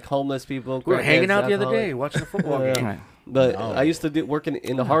 but like homeless people. We were hanging crackheads, out the other alcoholics. day watching a football Yeah. game. But No. I used to work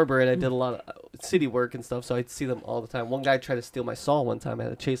in the harbor, and I did a lot of city work and stuff, so I'd see them all the time. One guy tried to steal my saw one time. I had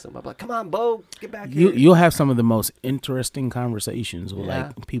to chase him. I'm like, come on, Bo, get back here. You'll have some of the most interesting conversations with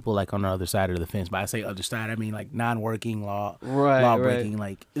Yeah. like people like on the other side of the fence. But I say other side, I mean like non-working law Right. breaking.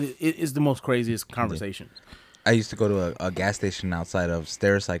 Like it's the most craziest conversations. I used to go to a gas station outside of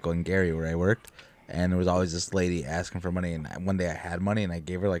Stericycle in Gary where I worked, and there was always this lady asking for money. And one day I had money, and I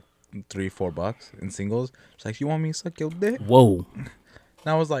gave her like $3-4 in singles. She's like, "You want me to suck your dick?" Whoa.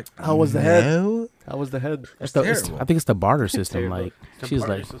 And I was like, How was the head? "No." How was the head? Terrible. I think it's the barter system. terrible. Like she's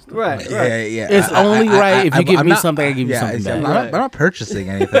like, Right. Yeah. it's only right if you give me something, I give you yeah, something I'm back. not purchasing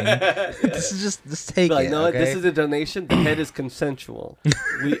anything. This is just take Like, it. no, okay? this is a donation. The head is consensual.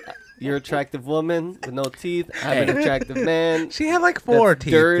 You're an attractive woman with no teeth. I'm an attractive man. She had like 4 That's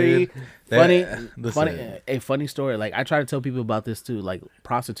teeth. dirty. Dude. A funny story. Like I try to tell people about this too. Like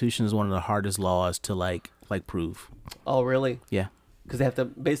prostitution is one of the hardest laws to like prove. Oh, really? Yeah. Because they have to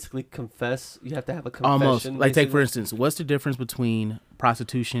basically confess. You have to have a confession. Almost. Like take for basically. instance, what's the difference between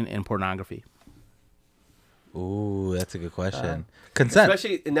prostitution and pornography? Ooh, that's a good question. Consent.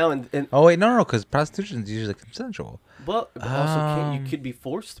 Especially now in Oh wait, no, because prostitution is usually consensual. well, also you could be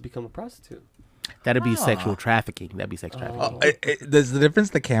forced to become a prostitute. That'd be sexual trafficking. That'd be sex trafficking. There's the difference.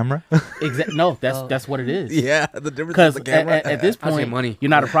 The camera. Exactly. No, that's what it is. Yeah, the difference. Because is the camera. at this I say point, money. you're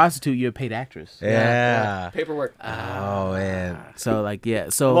not a prostitute. You're a paid actress. yeah. Paperwork. Oh man. So like yeah.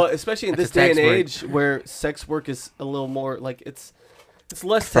 So Well, especially in this That's a day and tax age where sex work is a little more like it's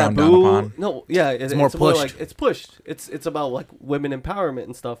less Frowned down taboo. upon. No, yeah, it's more more pushed. like it's pushed. It's about like women empowerment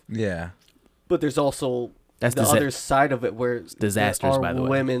and stuff. Yeah. But there's also That's the other side of it where disasters, there are by the way.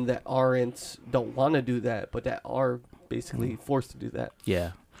 women that don't want to do that, but that are basically forced to do that.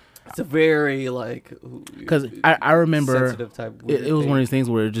 yeah. It's a very like Because I remember sensitive type. it was one of these things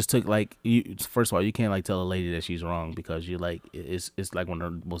where it just took like you. First of all, you can't like tell a lady that she's wrong because you're like it's like one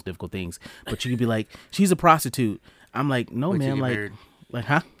of the most difficult things. But you could be like, she's a prostitute. I'm like, no Wait till man, you get like married. like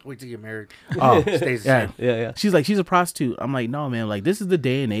huh? Wait till you get married. Oh Stays the yeah. same. Yeah. She's like, she's a prostitute. I'm like, no, man. Like, this is the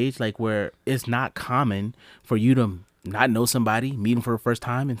day and age, like, where it's not common for you to not know somebody, meet them for the first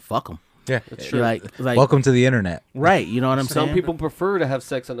time, and fuck them. Yeah. That's You're true. like, Welcome to the internet. right? You know what I'm Some saying? people prefer to have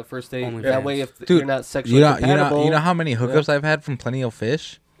sex on the first date. Only That fans. way, if Dude, you're not sexually You know compatible, how many hookups I've had from Plenty of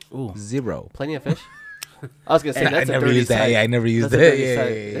Fish? Ooh. 0. plenty of fish. I was gonna say And that's I a never dirty used that. site. Yeah, I never used That's a that. dirty Yeah,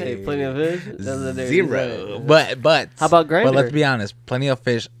 site. yeah, Hey, yeah, plenty of fish. That's a dirty 0. site. But How about But Grindr? let's be honest. Plenty of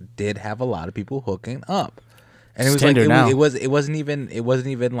Fish did have a lot of people hooking up. And it It's was like Tinder now. it wasn't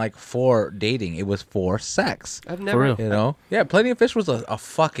even like for dating. It was for sex. I've never. real. You know? Yeah, Plenty of Fish was a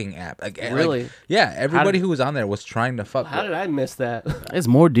fucking app. Like, Really? yeah, everybody who was on there was trying to fuck. How did I miss that? There's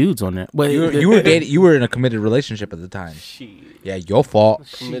more dudes on there. But You were dating. You were in a committed relationship at the time. She Yeah, your fault.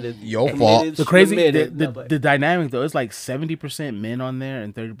 committed. Your committed, fault. the crazy, committed. the, No, but the dynamic though, it's like 70% men on there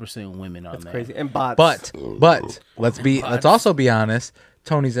and 30% women on that's there. crazy. And bots. But let's also be honest.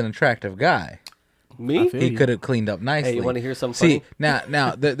 Tony's an attractive guy. me? feel He you. could have cleaned up nicely. Hey, you want to hear something See funny?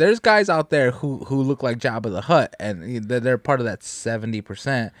 now there's guys out there who look like Jabba the Hutt, and they're part of that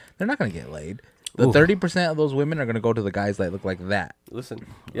 70%. They're not gonna get laid. The 30% of those women are gonna go to the guys that look like that. Listen,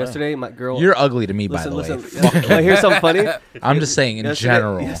 yesterday my girl. You're ugly to me, by listen, the way. listen. Want to hear something funny? I'm just saying in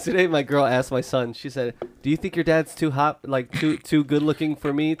general. Yesterday, my girl asked my son. She said, "Do you think your dad's too hot, like too good looking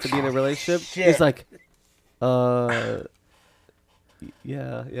for me to be in a relationship?" He's like,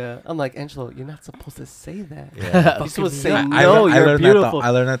 Yeah. I'm like, Angelo, you're not supposed to say that. Yeah. You're supposed to say I no. You're learned beautiful. I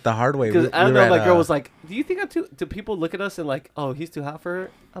learned that the hard way. Because I don't we know. were My at, girl was like, "Do you think I'm too?" Do people look at us and like, "Oh, he's too hot for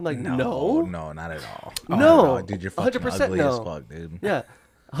her"? I'm like, "No, no, not at all. No. Dude, you're fucking 100% ugly as no. fuck, dude. yeah,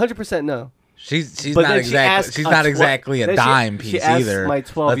 100% no." She's But not then exactly. She's not exactly a dime piece she asked either. my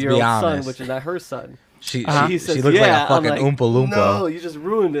Let's 12-year-old be son, honest. which is not her son. She He says, looks yeah. like a fucking I'm like, Oompa Loompa. No, you just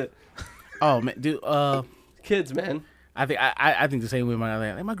ruined it. Oh man, dude. Kids, man. I think I think the same way.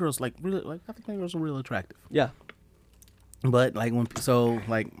 My girls like really like. I think my girls are real attractive. Yeah. But like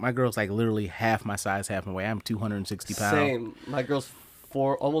my girl's like literally half my size, half my weight. I'm 260 pounds. Same. My girl's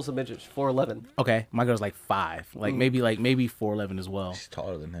almost a midget. 4'11". Okay, my girl's like 5, maybe 4'11" as well. She's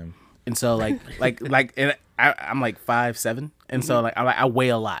taller than him. And so and I'm like 5'7", and so like I weigh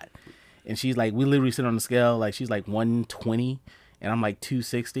a lot. And she's like, we literally sit on the scale, like she's like 120, and I'm like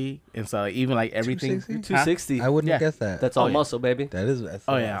 260, and so like, even like everything. 260. I wouldn't Yeah. guess that. That's all muscle, baby. That is.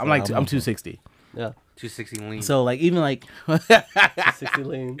 Oh yeah, I'm 260. Yeah. 260 lean. So like even like 260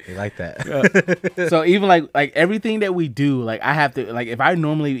 lean. You like that? so even like everything that we do, like I have to like if I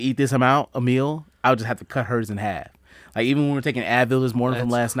normally eat this amount a meal, I would just have to cut hers in half. Like even when we were taking Advil this morning from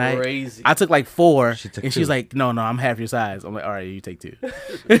last crazy. night, I took like 4, She took and 2. she's like, no, I'm half your size. I'm like, all right, you take 2.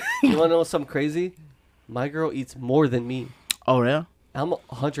 You want to know something crazy? My girl eats more than me. Oh yeah. I'm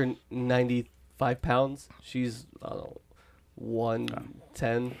 195 pounds. She's, I don't know,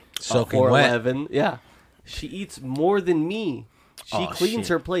 110. Soaking wet. 4'11". Yeah. She eats more than me. She Oh, cleans shit.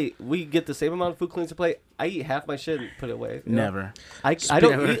 her plate. We get the same amount of food, cleans her plate. I eat half my shit and put it away. you know? Never. I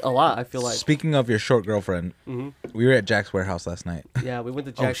don't eat a lot, I feel like. Speaking of your short girlfriend, we were at Jack's warehouse last night. Yeah, we went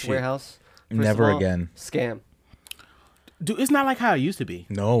to Jack's shit. warehouse. First Never of all, again. Scam. Dude, it's not like how it used to be.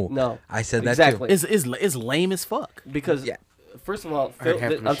 No. I said that Exactly. too. It's lame as fuck. Because, Yeah. first of all, I heard Phil,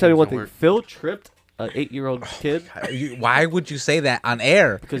 half the I'll tell you one machines thing. don't work. Phil tripped an 8-year-old kid Why would you say that on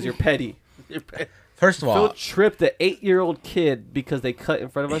air? because you're petty. First of Phil all, tripped an 8-year-old kid because they cut in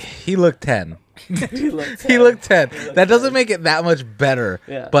front of us. he looked 10. He looked He looked 10. That doesn't make it that much better.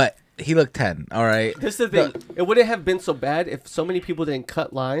 Yeah. But he looked 10. All right. This is the thing. It wouldn't have been so bad if so many people didn't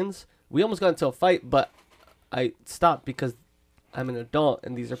cut lines. We almost got into a fight, but I stopped because I'm an adult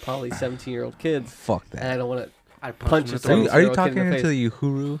and these are probably 17-year-old kids. Fuck And that. I don't want to I punch him in the a Are you, throat. are you 17-year-old kid talking in the into face. the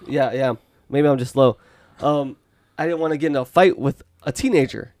Uhuru? Yeah. Maybe I'm just low. I didn't want to get in a fight with a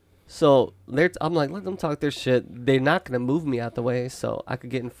teenager. So I'm like, let them talk their shit. They're not going to move me out the way so I could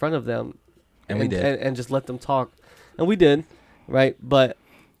get in front of them. And we did. And just let them talk. And we did, right? But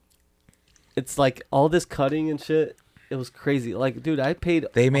it's like all this cutting and shit. It was crazy. Like, dude, I paid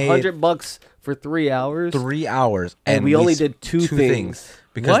They made $100 for 3 hours. 3 hours. And we only s- did two things.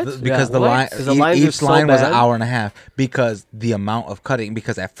 Because What? because Yeah, the what? line 'Cause the lines are each so line was an bad. hour and a half because the amount of cutting.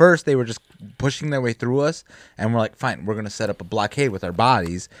 Because at first they were just pushing their way through us, and we're like, fine, we're gonna set up a blockade with our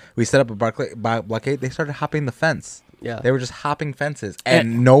bodies. We set up a blockade. They started hopping the fence. Yeah. They were just hopping fences,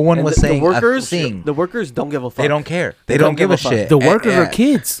 and no one And was the saying workers, a thing. The workers don't give a fuck. They don't care. They don't don't give give a a fuck. shit. The workers are And-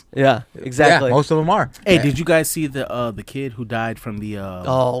 kids. Yeah, exactly. Yeah, most of them are. Hey, Yeah. did you guys see the kid who died from the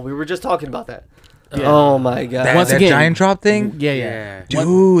Oh, we were just talking about that. Yeah. Oh my god. that, Once that again- giant drop thing? Yeah. Yeah.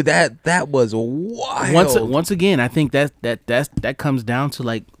 Dude, that was wild. Once again, I think that comes down to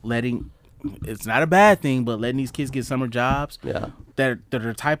like letting. It's not a bad thing, but letting these kids get summer jobs. Yeah. That are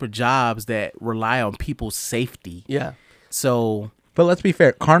the type of jobs that rely on people's safety. Yeah. So But let's be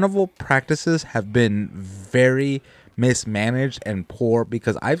fair, carnival practices have been very mismanaged and poor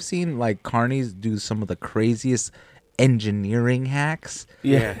because I've seen like carnies do some of the craziest engineering hacks.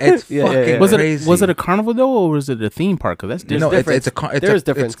 Yeah. It's Yeah, yeah, fucking yeah. crazy. was it a carnival though, or was it a theme park? Because that's different. No, There's it's a There's difference.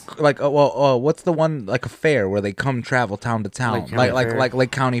 difference. It's like what's the one like a fair where they come travel town to town, Lake County Fair. like Lake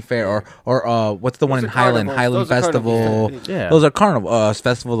County Fair or what's the one Those in are Highland carnivals. Those are Festival? carnivals. Yeah. Those are carnival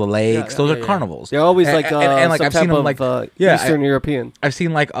Festival of the Lakes. Yeah, those yeah, are yeah. carnivals. They're always And- like and, like some I've seen type them of like Eastern European. I've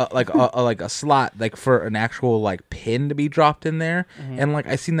seen like a slot like for an actual like pin to be dropped in there, and like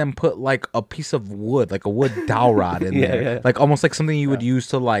I seen them put like a piece of wood, like a wood dowel rod in Yeah, there, yeah. like almost like something you would use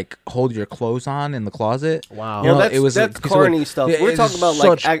to like hold your clothes on in the closet. Wow. You Well, know, that's, it was a that's piece of wood. carny stuff. Yeah, We're it's talking about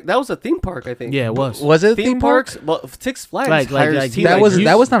such- like that was a theme park, I think. Yeah, it was. Was it a theme parks? Well, Six Flags. Like hires that teenagers,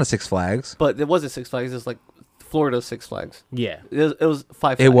 that was not a Six Flags. but it wasn't Six Flags. It was like Florida Six Flags. Yeah. It was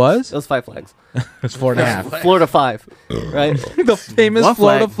Five. It Flags. was? It was Five Flags. It's 4.5. Florida 5, right? The famous One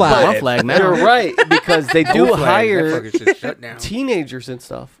Florida flag. flag. One flag now. You're right because they do Old flag, hire that fucker should shut down. teenagers and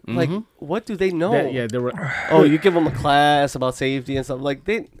stuff. Like, what do they know? Yeah, there were. Oh, you give them a class about safety and stuff. Like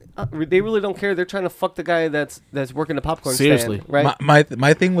they really don't care. They're trying to fuck the guy that's working the popcorn Seriously. stand, right?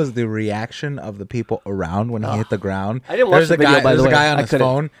 My thing was the reaction of the people around when he hit the ground. I didn't watch There's the a video, guy, by the there's way. a guy on I his couldn't.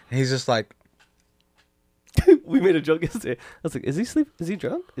 phone, and he's just like, We made a joke yesterday. I was like, "Is he sleep? Is he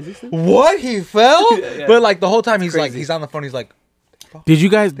drunk? Is he sleeping?" What? He fell? Yeah. But like the whole time he's crazy. he's on the phone. He's like, Did you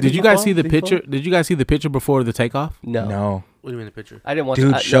guys he see the fall? Did he picture? fall? Did you guys see the picture before the takeoff? no. What do you mean the picture? I didn't watch.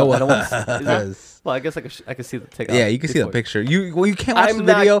 Dude, show I don't want us. to. Well, I guess I could see the takeoff. Yeah, you can see the before. picture. You can't watch I'm the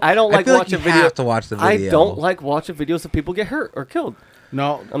not- video. I don't like feel watching you video. have to watch the video. I don't like watching videos of people get hurt or killed.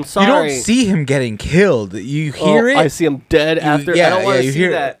 No, I'm sorry. You don't see him getting killed. You hear it. I see him dead after. yeah, I don't want yeah, to you see hear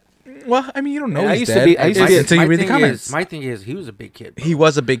it. that. Well, I mean, you don't know. Yeah, I he's used to dead be- I used to be- until you read the comments. My thing is, he was a big kid. Bro. He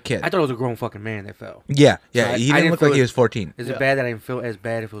was a big kid. I thought it was a grown fucking man that fell. Yeah, So he I didn't didn't look feel like he it- was 14. Is Yeah. it bad that I didn't feel as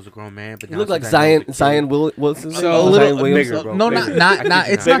bad if it was a grown man? But He now looked like since I know it was a Zion kid, Wilson. So- Zion little Williams. bigger, bro. No, Bigger. not.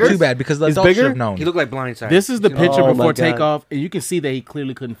 It's not Bigger? too bad because the He's adults should bigger? have known. He looked like blindside. this is the picture Oh my before God. takeoff, and you can see that he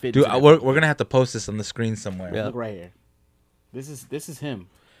clearly couldn't fit. Dude, into that we're picture. gonna have to post this on the screen somewhere. Yeah. Look right here. This is him.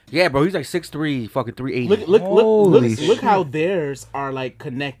 Yeah, bro. He's like 6'3", fucking 380. Holy Look how theirs are like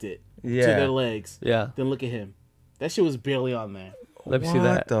connected to Yeah. their legs. Yeah. Then look at him. That shit was barely on there. Let me see What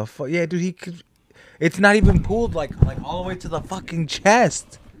that. the fuck? Yeah, dude, he could. It's not even pulled like all the way to the fucking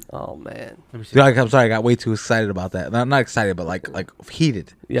chest. Oh man. Let me see. Dude, I'm sorry, I got way too excited about that. Not excited, but like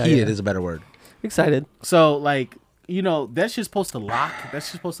heated. Yeah, Heated yeah. is a better word. Excited. So like that's just supposed to lock. That's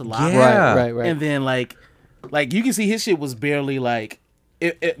just supposed to lock. Yeah. Right. And then like you can see his shit was barely like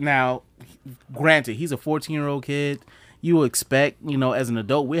it. Now, granted, he's a 14-year-old kid. You would expect, as an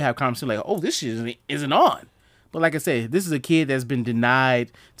adult, we have conversation like, oh, this shit isn't on. But like I said, this is a kid that's been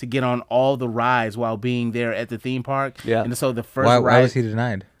denied to get on all the rides while being there at the theme park. Yeah. And so the first Why ride, was he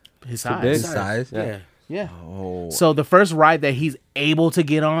denied? his big. size. His size? Yeah. Yeah. Oh. So the first ride that he's able to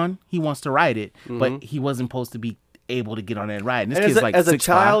get on, he wants to ride it, Mm-hmm. but he wasn't supposed to be able to get on that ride. And this And kid's as a, like as a 6'5".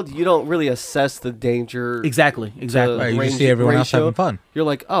 child, you don't really assess the danger. Exactly. Right, you range- just see everyone else ratio. having fun. You're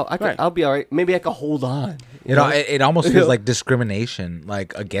like, oh, Right. I'll be all right. Maybe I can hold on. You know, it almost feels like discrimination,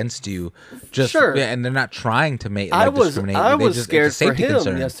 like against you. Just Sure. yeah, and they're not trying to make. I Like, was discriminate. I They was just- scared it's a for safety him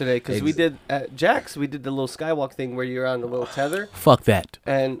concern. yesterday because we did at Jack's we did the little skywalk thing where you're on the little tether Fuck that.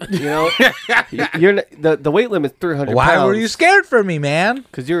 and you're the weight limit is 300 Why pounds. were you scared for me, man?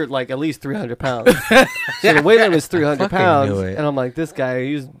 Because you're like at least 300 pounds. So the weight limit is 300 Fucking pounds, knew it. and I'm like, this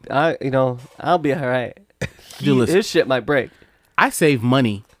guy, I'll be all right. Dude, listen. His shit might break. I save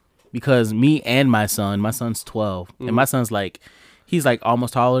money because me and my son's 12, and my son's like, he's like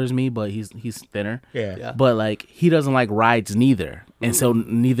almost taller as me, but he's thinner. Yeah. But like he doesn't like rides neither, and so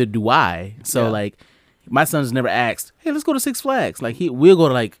neither do I. So Yeah. like my son's never asked, hey, let's go to Six Flags. Like we'll go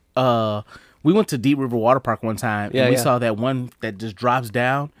to like we went to Deep River Water Park one time, Yeah, and we yeah. saw that one that just drops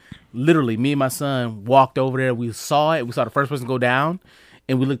down. Literally, me and my son walked over there. We saw it. We saw the first person go down,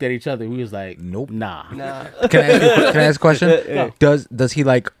 and we looked at each other. We was like, Nope. nah. Nah. Can I ask a question? Yeah. Does he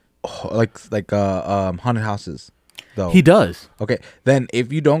like haunted houses? Though He does. Okay, then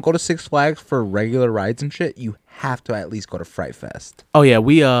if you don't go to Six Flags for regular rides and shit, you have to at least go to Fright Fest. Oh yeah,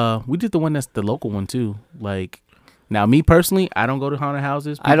 we did the one that's the local one too. Like now, me personally, I don't go to haunted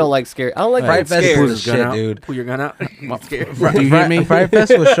houses. I don't like scary. I don't like Fright being Fest scared. was shit, dude. Pull your gun out. I'm scared. Do you hear me? Fright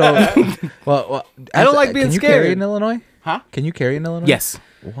Fest was show. Well, I don't like being Can you scared. carry in Illinois? Huh? Can you carry in Illinois? Yes.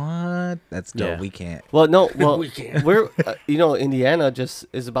 What? That's dope. Yeah. We can't. Well, no. Well, We can't. we're Indiana just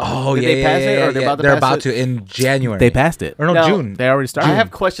is about. Oh did yeah, they pass yeah, it yeah, or they're yeah. about to They're pass about it? to in January. They passed it. Or no, Now- June. They already started. I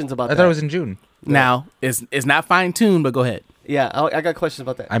have questions about I that. thought it was in June. Now it's not fine tuned, but go ahead. Yeah, I got questions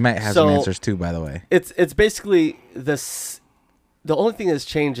about that. I might have So, some answers too, by the way. It's basically this. The only thing that's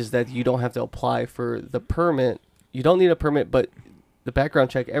changed is that you don't have to apply for the permit. You don't need a permit, but the background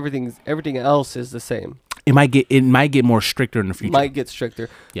check, everything else is the same. It might get more stricter in the future. Might get stricter.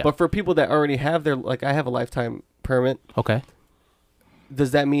 Yeah. But for people that already have their, like I have a lifetime permit, Okay. does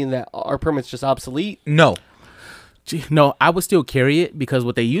that mean that our permit's just obsolete? No. Gee, no, I would still carry it because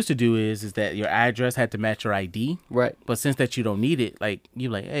what they used to do is that your address had to match your ID. Right. But since that you don't need it, like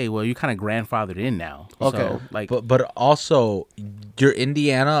you're like, hey, well, you're kind of grandfathered in now. Okay. So, like, But also, your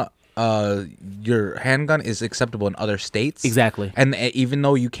Indiana, your handgun is acceptable in other states. exactly. And even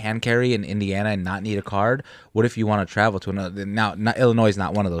though you can carry in Indiana and not need a card, what if you want to travel to another? Now, Illinois is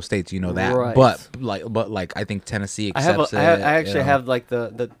not one of those states, you know that. Right. But like, I think Tennessee I have. accepts I it. actually you know. have like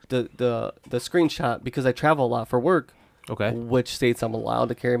the screenshot because I travel a lot for work. Okay. Which states I'm allowed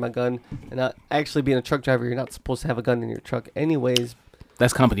to carry my gun, and actually being a truck driver, you're not supposed to have a gun in your truck, anyways.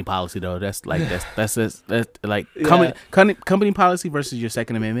 That's company policy though. That's like that's like Yeah. company policy versus your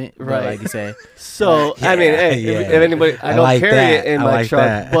Second Amendment. But Right. like you say, So I mean, hey, yeah. if anybody, I I don't like carry that. it in I my like truck,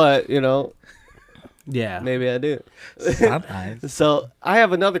 that. but yeah, maybe I do. Sometimes. So I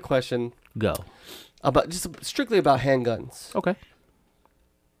have another question go. about just strictly about handguns, Okay.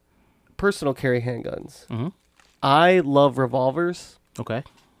 personal carry handguns. Mhm. I love revolvers. Okay.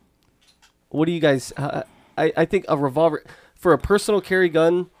 What do you guys? I think a revolver for a personal carry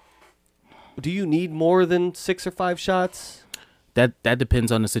gun. Do you need more than 6 or 5 shots? That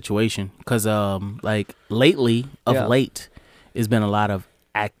depends on the situation, because like lately late, it's been a lot of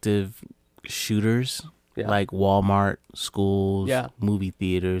active shooters, like Walmart, schools, movie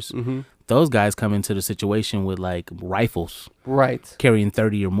theaters. Mm-hmm. Those guys come into the situation with like rifles, right, carrying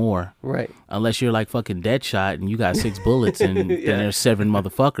 30 or more, right. Unless you're like fucking Deadshot and you got 6 bullets and then there's 7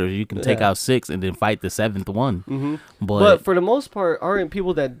 motherfuckers, you can take out 6 and then fight the 7th one. Mm-hmm. But for the most part, aren't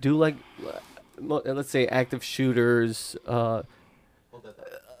people that do like, let's say, active shooters?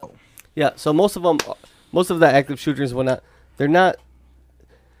 Yeah, so most of the active shooters, they're not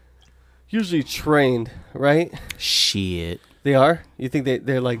usually trained, right? Shit. They are? You think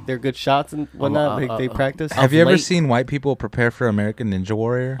they're good shots and whatnot? They practice? Have you ever seen white people prepare for American Ninja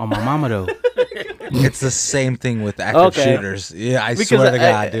Warrior? Oh, my mama, though. It's the same thing with active shooters. Yeah, I swear to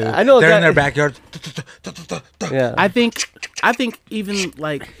God, dude. I know they're in their backyard. Yeah. I think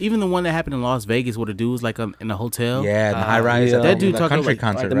even the one that happened in Las Vegas, where the dude was like in the hotel. Yeah, the high rise. That dude the talking country like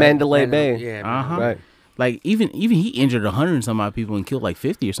concert, the right? Mandalay Bay. Yeah. Right. Like even he injured 100 and some odd people and killed like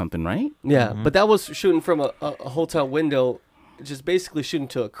 50 or something, right? Yeah, but that was shooting from a hotel window, just basically shooting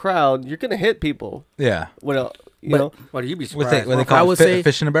to a crowd. You're gonna hit people. Yeah. You know. Well, you'd be surprised. What they call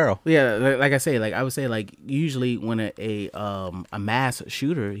fish in a barrel. Yeah, like I would say like usually when a mass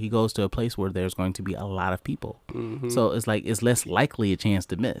shooter, he goes to a place where there's going to be a lot of people, so it's like it's less likely a chance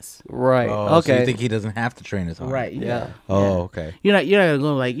to miss. Right. Oh, okay. So you think he doesn't have to train as hard? Right. Yeah. Oh, okay. You're not gonna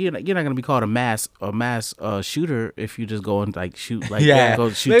go like you're not gonna be called a mass shooter if you just go and like shoot like go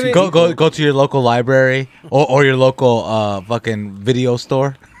shoot. Maybe- Go to your local library or your local fucking video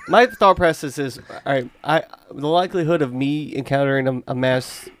store. My thought process is, all right, the likelihood of me encountering a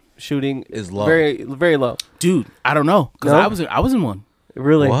mass shooting Is low. very, very low. Dude, I don't know because No? I was in one.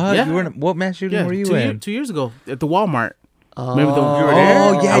 Really? What? Yeah. You were what mass shooting were you in? 2 years ago at the Walmart. Remember You were there?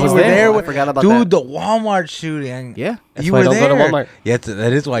 Oh yeah, I you was were there. I forgot about dude, that. the Walmart shooting. Yeah. That's you why were I don't there. go to Walmart. Yeah,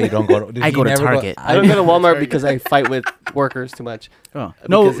 that is why you don't go to. I go to Target. I don't go to Walmart because I fight with workers too much. Oh.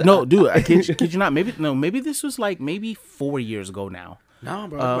 Because No, dude. I kid you not. Maybe this was like 4 years ago now. No,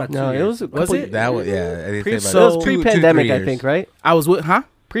 bro. About No, 2 it years. was Was it? That was I didn't say So about it was 2, 3 pre-pandemic, I years. think, right? I was with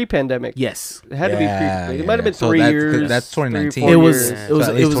Pre-pandemic. Yes. It had to be Yeah, pre. It yeah, might have been so 3 that's- years. that's 2019. 3 or 4 It was- years. it was-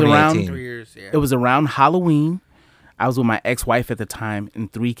 So at least it was around- 2018. 3 years. Yeah. It was around Halloween. I was with my ex-wife at the time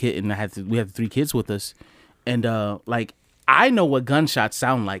and 3 kids, and we had 3 kids with us, and like I know what gunshots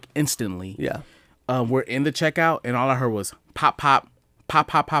sound like instantly. Yeah. We're in the checkout, and all I heard was pop, pop, pop,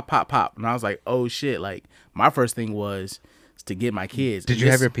 pop, pop, pop, pop, and I was like, oh shit! Like my first thing was to get my kids. Did And you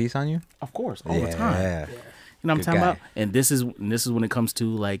this- have your piece on you? Of course, all the time. Yeah. You know what I'm Good talking guy. about? And this is when it comes to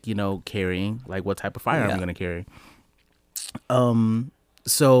like, carrying, like what type of firearm I'm gonna carry.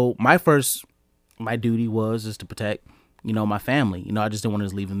 So my duty was just to protect, my family. I just didn't want to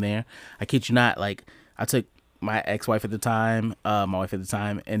just leave them there. I kid you not, like I took my ex-wife at the time, my wife at the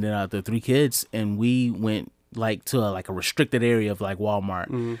time, and then the 3 kids, and we went like to a restricted area of like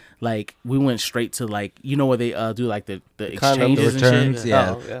Walmart. Like we went straight to like where they do like the exchanges and Returns, shit.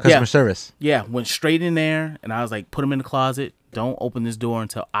 yeah. Oh, yeah. Customer service. Yeah, went straight in there, and I was like, put them in the closet. Don't open this door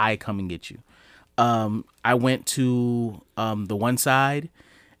until I come and get you. I went to the one side,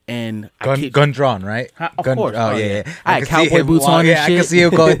 and Gun drawn, right? Of Gun, course. Oh, Oh, yeah, yeah. yeah. I had can see cowboy him boots on and Yeah, I can shit. see him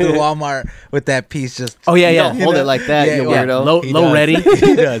going through Walmart with that piece just. Oh yeah, You yeah. don't hold it like that, you yeah. weirdo. He Low does. ready.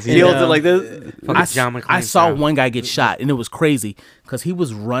 He does. He holds it like this. Fucking John McClane I saw style. one guy get shot, and it was crazy because he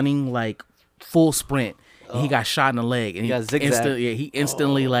was running like full sprint, and he got shot in the leg, and got zigzag. he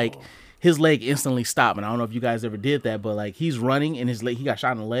instantly like his leg instantly stopped. And I don't know if you guys ever did that, but like he's running, and his leg, he got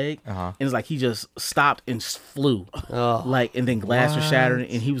shot in the leg, and it's like he just stopped and flew, like, and then glass was shattered,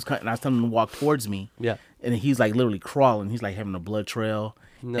 and he was cutting. I was telling him to walk towards me, Yeah. and he's like literally crawling. He's like having a blood trail.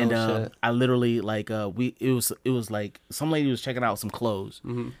 No and shit. I literally like it was like some lady was checking out some clothes.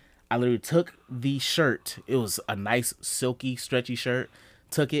 I literally took the shirt. It was a nice silky stretchy shirt.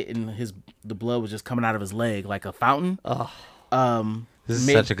 Took it, and the blood was just coming out of his leg like a fountain. This is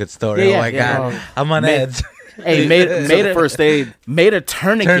Made- such a good story. Yeah, oh my yeah. God. I'm on edge. Hey, made a First aid. made a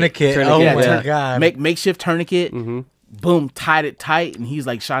tourniquet. Tourniquet. Oh Tourniquet, my yeah. God. Makeshift tourniquet. Boom, tied it tight, and he's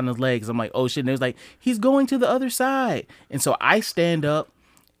like shot in his legs. I'm like, oh shit. And it was like, he's going to the other side. And so I stand up.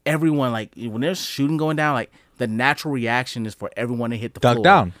 Everyone, like, when there's shooting going down, like, the natural reaction is for everyone to hit the Duck floor.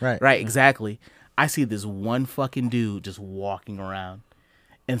 down, right. Right, exactly. I see this one fucking dude just walking around.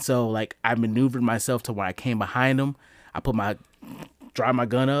 And so, like, I maneuvered myself to where I came behind him. I dry my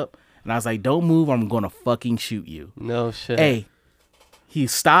gun up, and I was like, don't move or I'm going to fucking shoot you. No shit. Hey, he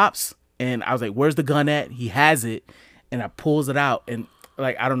stops, and I was like, where's the gun at? He has it, and I pulls it out, and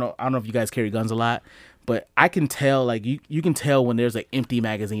like, I don't know if you guys carry guns a lot, But I can tell, like you can tell when there's an empty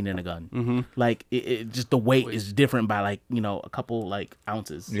magazine in a gun. Mm-hmm. Like it just the weight is different by like a couple like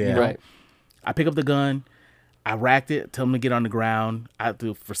ounces. Yeah. You know? Right. I pick up the gun, I racked it, tell them to get on the ground.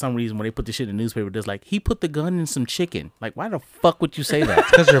 For some reason, when they put this shit in the newspaper, there's like, he put the gun in some chicken. Like, why the fuck would you say that?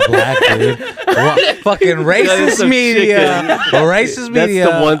 Because you're black, dude. What? Fucking racist media. Racist media.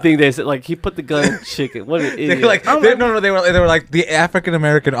 That's the one thing they said. Like, he put the gun in chicken. What an idiot. They were like the African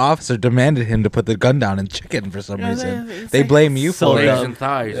American officer demanded him to put the gun down in chicken for some reason. They blame you so for it. Legs and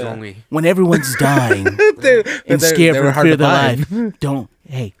thighs only. When everyone's dying and scared for fear of their life,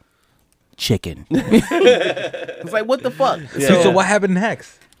 hey, chicken. It's like, what the fuck? So what happened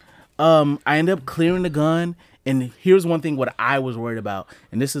next? I ended up clearing the gun, and here's one thing what I was worried about,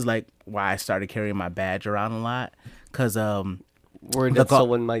 and this is like why I started carrying my badge around a lot, because worried that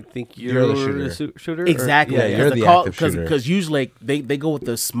someone might think you're the shooter. Exactly. Yeah, you're the active shooter. Because usually they go with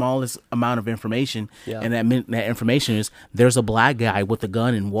the smallest amount of information, Yeah. and that information is there's a black guy with a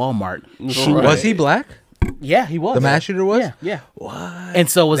gun in Walmart. Right. Was he black? Yeah, he was. The mass shooter was? Yeah. What? And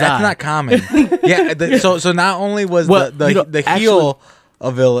so was That's I. not common. Yeah. So not only was the heel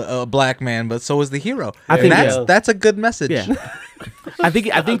of a black man, but so was the hero. I think that's a good message. Yeah. I think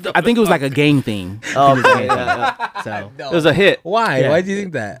it was like a gang thing. Oh, okay. Yeah. So It was a hit. Why? Yeah. Why do you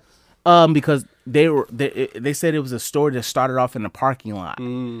think that? because they said it was a story that started off in the parking lot,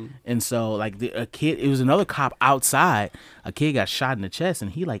 and so like a kid, it was another cop outside. A kid got shot in the chest,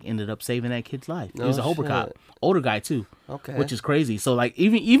 and he like ended up saving that kid's life. He was a Hobart cop, older guy too. Okay. Which is crazy. So like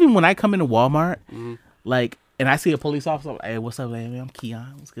even when I come into Walmart, like, and I see a police officer, I'm like, hey, what's up, man? I'm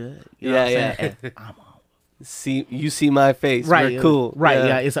Keon. What's good? You know what I'm saying? Hey, I'm See my face. right, We're cool. Right,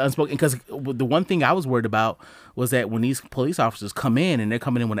 yeah. It's unspoken, because the one thing I was worried about was that when these police officers come in and they're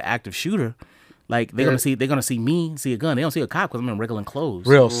coming in with an active shooter, like they're gonna see me, see a gun. They don't see a cop because I'm in regular clothes.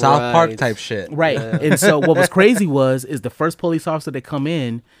 Real South Park type shit. Right. Yeah. And so what was crazy is the first police officer that come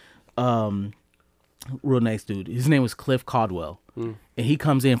in, real nice dude. His name was Cliff Caldwell. And he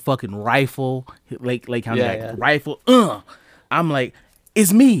comes in fucking rifle, Lake County rifle. I'm like,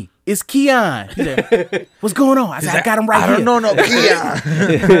 it's me. It's Keon. He's like, what's going on? I said, I got him right here. I don't know, no, Keon.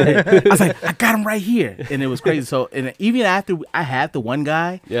 I was like, I got him right here. And it was crazy. So, and even after I had the one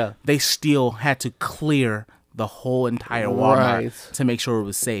guy, they still had to clear the whole entire Walmart to make sure it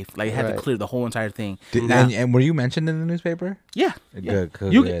was safe. Like, had to clear the whole entire thing. And were you mentioned in the newspaper? Yeah. Good.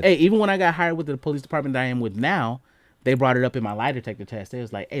 Hey, even when I got hired with the police department that I am with now, they brought it up in my lie detector test. They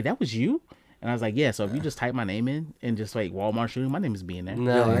was like, hey, that was you? And I was like, yeah, so if you just type my name in and just like Walmart shooting, my name is being there.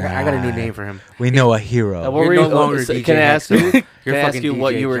 No, I got a new name for him. We know a hero. You're no longer DJ can I ask you? You're Can I ask fucking you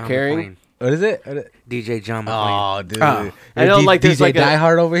what DJ you were John carrying? McClane. What is it? DJ John McClane. Oh, dude. I know, like, there's DJ like Die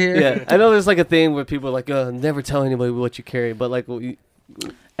Hard over here. Yeah, I know there's like a thing where people are like, never tell anybody what you carry, but like,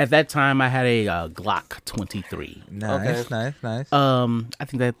 At that time, I had a Glock 23. Nice. I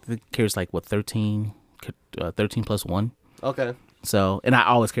think that carries like what 13 plus 1. Okay. So, and I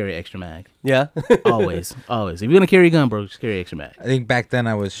always carry extra mag. Yeah. Always. If you're gonna carry a gun, bro, just carry extra mag. I think back then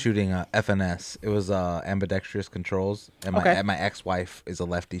I was shooting FNS. It was ambidextrous controls, and my ex-wife is a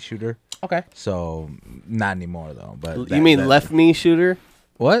lefty shooter. Okay. So not anymore though. But You mean left me shooter?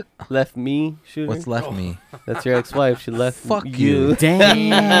 What? Left me shooter? What's left me? That's your ex-wife. She left Fuck you. you. Damn.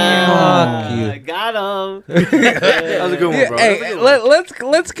 Fuck you. I got him. That was a good one, bro. Hey,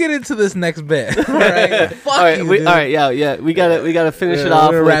 let's get into this next bit. All right. Fuck All right, you, all dude. right, yeah. We gotta finish it We're off.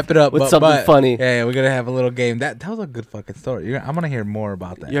 gonna wrap it up with but- something but- funny. Yeah, we're gonna have a little game. That was a good fucking story. I'm gonna hear more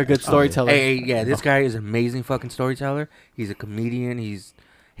about that. You're a good storyteller. Hey, yeah, this guy is an amazing fucking storyteller. He's a comedian. He's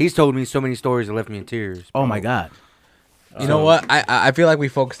told me so many stories that left me in tears. Oh my god. You know what? I feel like we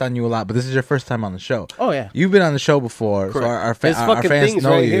focused on you a lot, but this is your first time on the show. Oh yeah. You've been on the show before, so our His fans fucking thing's know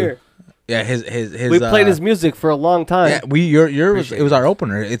right you. here. Yeah, his. We played his music for a long time. Yeah, it was our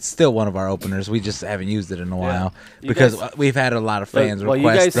opener. It's still one of our openers. We just haven't used it in a while because we've had a lot of fans Well, you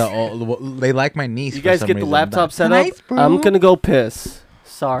request. guys- They like my niece. You for guys some get the reason. laptop set up. Tonight's Brew. I'm gonna go piss.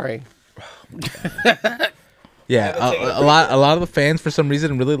 Sorry. Yeah, a lot of the fans for some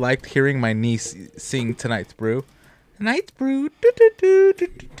reason really liked hearing my niece sing "Tonight's Brew." Tonight's Brew.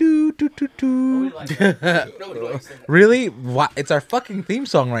 Really? Why? It's our fucking theme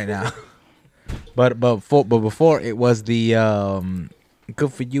song right now. But before it was the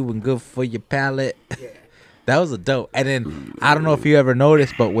 "Good for You and Good for Your Palate." That was a dope. And then I don't know if you ever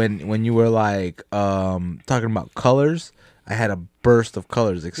noticed, but when you were like talking about colors, I had a burst of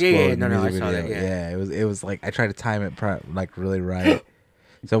colors explode. Yeah, in the no, I music saw video. that, yeah. It was like I tried to time it like really right.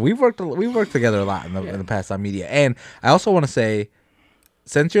 So we've worked together a lot in the past on media. And I also want to say,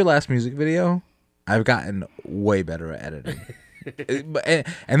 since your last music video, I've gotten way better at editing.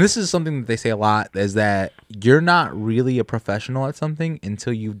 And this is something that they say a lot, is that you're not really a professional at something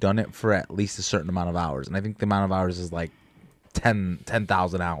until you've done it for at least a certain amount of hours. And I think the amount of hours is like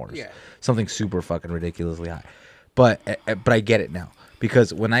 10,000 hours. Yeah. Something super fucking ridiculously high. But I get it now,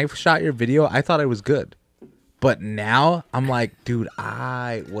 because when I shot your video, I thought I was good. But now I'm like, dude,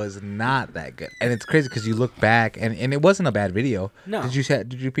 I was not that good. And it's crazy because you look back and it wasn't a bad video. No.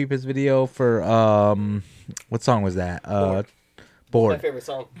 Did you peep his video for what song was that? My Bored. favorite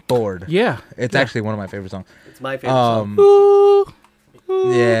song. Bored. Yeah. It's actually one of my favorite songs. It's my favorite song.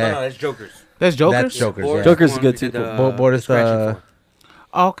 Yeah. No, that's Joker's. That's Joker's. That's Joker's. Bored Yeah. Joker's one good we too. did, Bored is scratching for.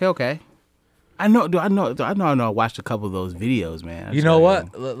 Oh, okay. I know. I watched a couple of those videos, man. You know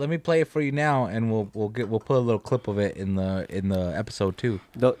what? Let me play it for you now, and we'll put a little clip of it in the episode too.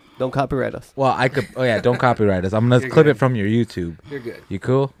 Don't copyright us. Well, I could. Oh yeah, don't copyright us. I'm gonna You're clip good. it from your YouTube. You're good. You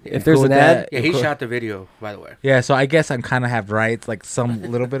cool? If You there's cool an with ad- that? Yeah, You he cool? shot the video, by the way. Yeah, so I guess I'm kind of have rights, like some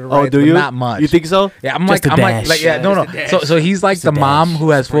little bit of Oh, rights, do but you? not much. You think so? Yeah, I'm Just like, a dash. no. Just a dash. So he's like Just a the mom dash. who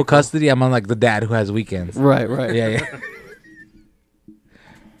has full custody. I'm on like the dad who has weekends. Right. Yeah.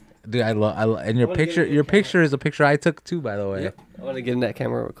 Dude, I love, and your picture is a picture I took too, by the way. Yep. I want to get in that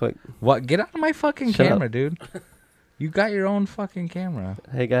camera real quick. What? Get out of my fucking Shut camera, up. dude. You got your own fucking camera.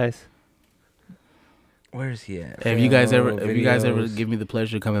 Hey guys. Where's he at? If you guys ever Videos. give me the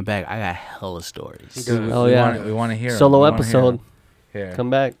pleasure of coming back, I got hella stories. He does. Oh, yeah. we want to hear 'em. Solo We wanna hear 'em. episode. Here. Come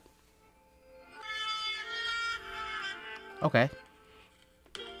back. Okay.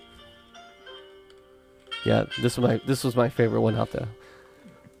 Yeah, this was my favorite one out there.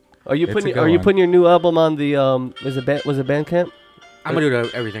 Are you It's a good putting one. your new album on the was it Bandcamp? I'm going to do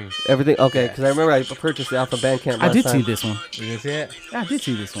everything. Everything okay? Because I remember I purchased it off of Bandcamp. I last did time. see this one. You can see it? Yeah, I did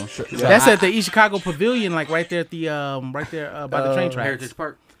see this one. So That's at the East Chicago Pavilion, like right there at the by the train tracks. Heritage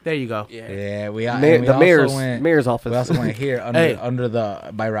Park. There you go. Yeah. Yeah, we The mayor's office. We also went here Hey. under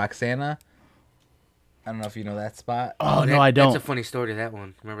the by Roxana. I don't know if you know that spot. Oh no, I don't. That's a funny story to that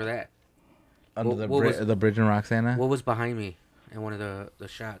one. Remember that? Under what was- the bridge in Roxana. What was behind me in one of the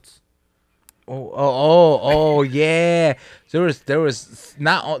shots? Oh, yeah. There was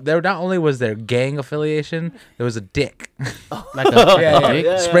not only was there gang affiliation, there was a dick. Like a dick?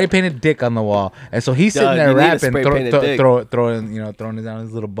 Yeah. Spray painted dick on the wall, and so he's sitting Dog, there you need a rapping, spray-painted dick. throwing it down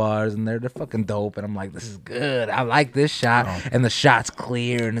his little bars, and they're fucking dope. And I'm like, this is good. I like this shot, and the shot's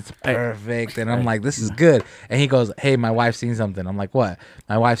clear and it's perfect. And I'm like, this is good. And he goes, hey, my wife's seen something. I'm like, what?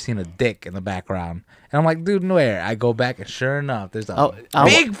 My wife's seen a dick in the background. And I'm like, dude, where? I go back, and sure enough, there's a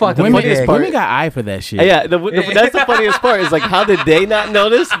big fucking Women, dick. women got eye for that shit. Yeah, that's the funniest part. Is like, how did they not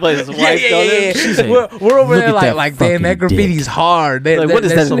notice, but his wife noticed? She's like, we're over "Look there at that like damn, fucking that graffiti's dick." hard. Like, what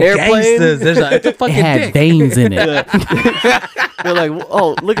is that, some an airplane? gangsters. It's a It fucking had dick. veins in it. They're like,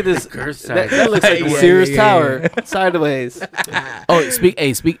 oh, look at this. Curse That side. looks like Yeah, the Sears yeah, Tower sideways.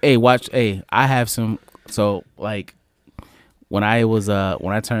 Oh, watch. I have some. So like, when I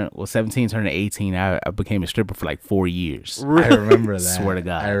turned 17, turning 18, I became a stripper for like 4 years. I remember that. Swear to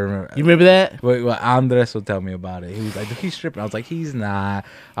God. I remember. You remember that? Wait, well, Andres will tell me about it. He was like, he's stripping. I was like, he's not.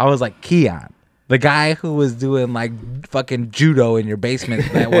 I was like, Keon, the guy who was doing like fucking judo in your basement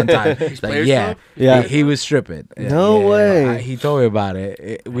that one time. Like, players yeah, club? Yeah. he was stripping. No way. He told me about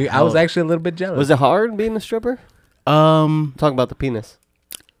it. I was actually a little bit jealous. Was it hard being a stripper? Talking about the penis.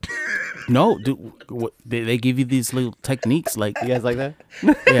 No, dude. They give you these little techniques, like You guys like that?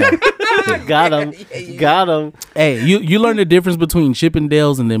 yeah. Got him. Hey, you learn the difference between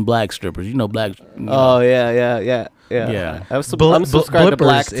Chippendales and then black strippers. You know black. Oh yeah. Yeah. I'm subscribed to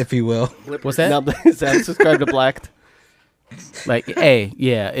Blacked. if you will. What's that? No, I'm subscribed to Blacked. Like, hey,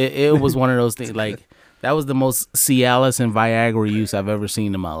 yeah, it was one of those things. Like, that was the most Cialis and Viagra use I've ever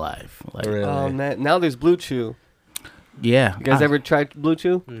seen in my life. Like, Really? Oh man, now there's Blue Chew. yeah. You guys ever tried Blue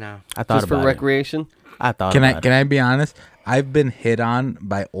Chew? No. I thought Just for about it. recreation? I thought. Can about I be honest? I've been hit on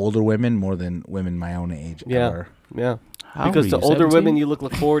by older women more than women my own age. Yeah. Ever. Yeah. How old Because were to you, older 17? women you look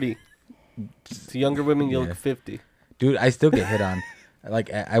like 40. To younger women you Yeah. look 50. Dude, I still get hit on.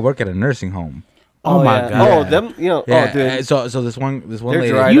 Like I work at a nursing home. Oh my yeah. God. Oh, them. Yeah. Oh, dude. So this one They're lady.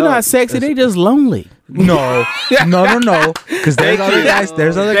 dry. You know. not sexy. They just lonely. No. Because there's other guys.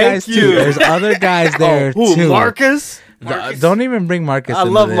 There's other Thank guys you. too. There's other guys there Who? too. Marcus? Don't even bring Marcus I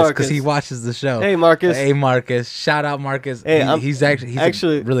into love this Marcus. because he watches the show. Hey, Marcus. Hey, Marcus. Shout out Marcus. Hey, he's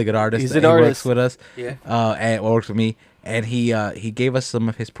actually a really good artist. he's an He artist. works with us. Yeah. And works with me. and he gave us some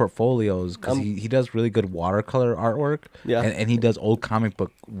of his portfolios because he does really good watercolor artwork. Yeah. and he does old comic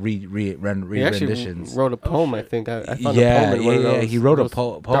book He actually renditions. wrote a poem, I think. I found a poem in one of those. He wrote a It was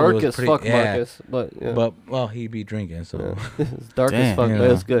poem. Dark as fuck, Marcus. But, yeah. But well, he'd be drinking, so It's dark as Damn. fuck, you but know.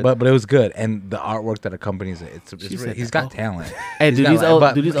 it was good. But it was good, and the artwork that accompanies it, it's She said he's that. got talent. Hey, He's do got these talent, old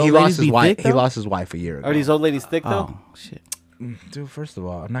but do these he old lost ladies his be wife. thick? He though? lost his wife a year ago. Are these old ladies thick, though? Oh shit. Dude, first of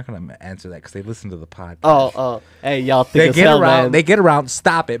all, I'm not gonna answer that because they listen to the podcast. Oh. Hey, y'all think They as get hell, around. man. They get around.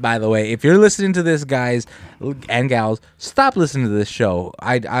 Stop it. By the way, if you're listening to this, guys and gals, stop listening to this show.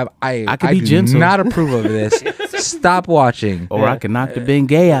 I could be do gentle. not approve of this. Stop watching. Or I can knock the Ben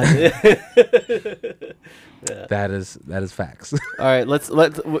Gay out. That is facts. All right, let's do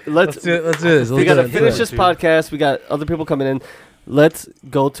this. we gotta finish this podcast. We got other people coming in. Let's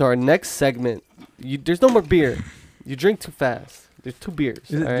go to our next segment. There's no more beer. You drink too fast. There's 2 beers.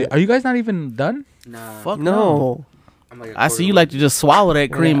 All right? Are you guys not even done? Nah. Fuck No. I'm like I see you like to just swallow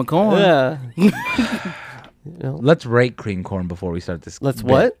that cream of corn. Yeah. You know, Let's rate cream corn before we start this. let's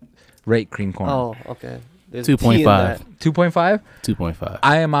bit. what? Rate cream corn. Oh, okay. There's 2.5. tea in that. 2.5. 2.5.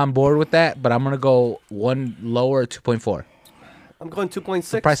 I am on board with that, but I'm gonna go one lower, 2.4. I'm going 2.6.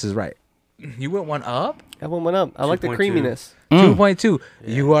 The price is right. You went one up. That one went up. I like the 2.2. creaminess. 2.2.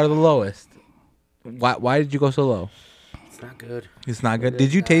 You are the lowest. Why did you go so low? It's not good. It's not good.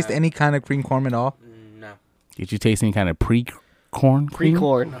 Did you taste any kind of cream corn at all? No. Did you taste any kind of pre-corn? cream?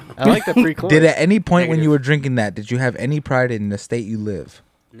 Pre-corn. I like the pre-corn. Did at any point when Negative. you were drinking that, did you have any pride in the state you live?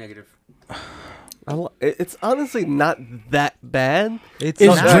 Negative. It's honestly not that bad. It's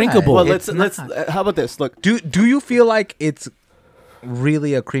not drinkable. Well, It's let's. not. How about this? Look, Do you feel like it's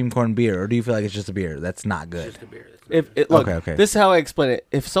really a cream corn beer, or do you feel like it's just a beer that's not good? Just a beer. look. Okay. This is how I explain it.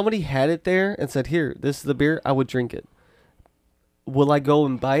 If somebody had it there and said, "Here, this is the beer," I would drink it. Will I go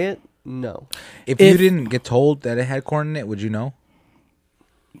and buy it? No. If you didn't get told that it had corn in it, would you know?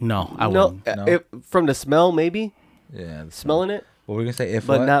 No, I no. wouldn't. No. If, from the smell, maybe Yeah. smelling it, What were we gonna say? If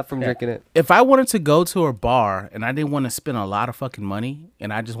but what? not from drinking it. If I wanted to go to a bar and I didn't want to spend a lot of fucking money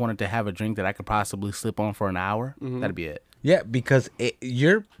and I just wanted to have a drink that I could possibly slip on for an hour, that'd be it. Yeah, because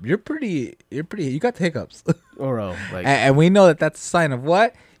you're pretty. You got the hiccups, Or like, and we know that that's a sign of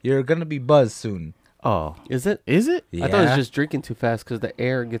what you're gonna be buzzed soon. oh, Is it? is it? Yeah. I thought it was just drinking too fast because the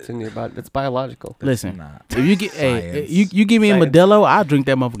air gets in your body. It's biological. Listen, not if you get science. you give me Science. a Modelo, I'll drink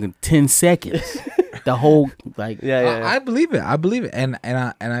that motherfucker in 10 seconds. The whole like Yeah. I believe it. I believe it, and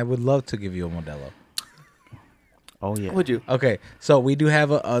I would love to give you a Modelo. oh yeah. Would you? Okay, so we do have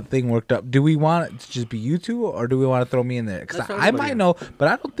a thing worked up. Do we want it to just be you two, or do we want to throw me in there? Because Let's throw I somebody might in. know, but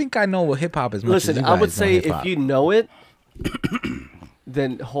I don't think I know hip hop as much as Listen, you I guys would know say if hip-hop. you know it,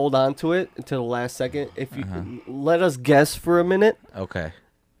 then hold on to it until the last second. If you let us guess for a minute, Okay.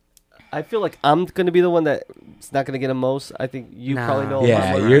 I feel like I'm gonna be the one that's not gonna get a most. I think you Nah. probably know. a lot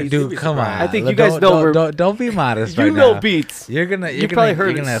Yeah, more. you're You'd dude. be Come on. surprised. I think Look, you guys know we're- Don't be modest. You right know now. beats. You're gonna. You probably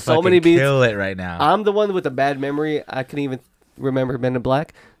heard you're gonna so fucking many beats. Kill it right now. I'm the one with a bad memory. I couldn't even remember Men in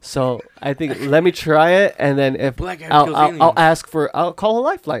Black. So I think let me try it, and then if Black guy I'll, kills I'll, aliens. I'll ask for. I'll call a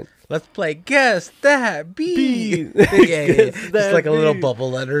lifeline. Let's play Guess That Beat. Beat. yeah. Guess Just that like a little beat. bubble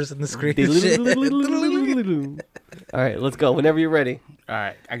letters in the screen. and shit. All right, let's go. Whenever you're ready, All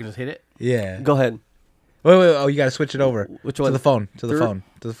right, I can just hit it. Yeah. go ahead. Wait. Oh, you gotta switch it over. Which To one? the phone. To the Third? phone.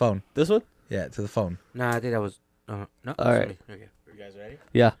 To the phone. This one? Yeah. To the phone. Nah, I think that was. No. All right. Okay. You guys ready?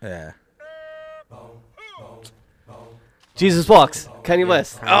 Yeah. Yeah. Jesus Walks. Kanye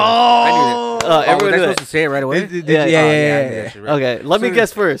West. I knew that. Everyone was I knew supposed it. to say it right away? Yeah. Right. Okay, let me So-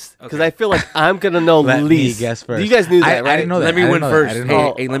 guess first, because okay. I feel like I'm gonna know Let me least. guess first. You guys knew that, right? I didn't know that. Let me I didn't win know that. I first. didn't Hey,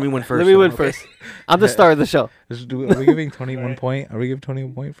 know hey, let me win first. Let me win okay? first. I'm the star of the show. Are we giving Tony 1 point? Are we giving Tony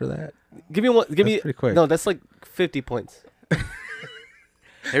 1 point for that? Give me one. Give That's me. pretty quick. No, that's like 50 points.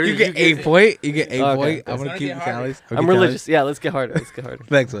 You get 8 point. You get 8 Okay. point. I'm It's gonna gonna keep get the harder. tallies. I'm religious. Yeah, let's get harder. Let's get harder.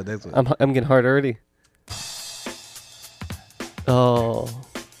 Next one. I'm getting hard already. Oh,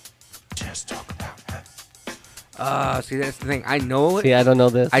 See, that's the thing. I know it. see, I don't know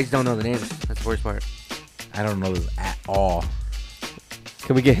this. I just don't know the names. That's the worst part. I don't know this at all.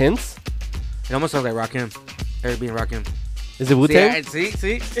 Can we get hints? It almost sounds like Rakim. Eric being Rakim. Is it Wu Tang?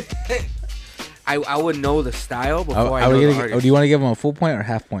 See? I would know the style before Are I know we the gonna? artist. Do you want to give him a full point or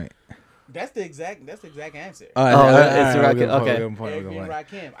half point? That's the exact answer. Oh, it's Rakim. Okay. Eric being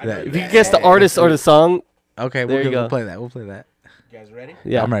Rakim. I know If If that. you guess the artist or the song, Okay, There you we'll go. play that. We'll play that. You guys ready?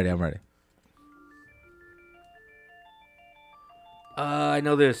 yeah. I'm ready. I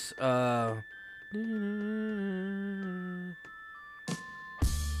know this.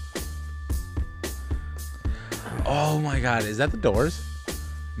 Oh my God, is that the Doors?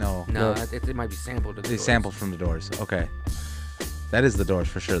 No. No, No. it might be sampled. They sampled from the Doors. Okay. That is the Doors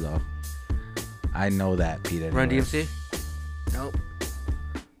for sure, though. I know that, Pete. Run anyway. DMC? Nope.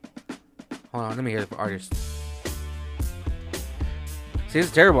 Hold on, let me hear the artist. See,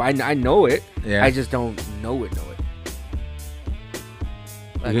 it's terrible. I know it. Yeah. I just don't know it.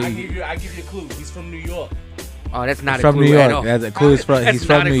 I give you a clue. He's from New York. Oh, that's not from a clue New York. at all. That's a clue. He's from That's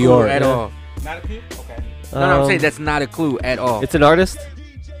not a New clue York. at all. Not a clue? Okay. No, I'm saying that's not a clue at all. It's an artist.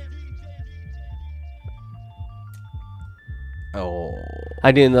 Oh.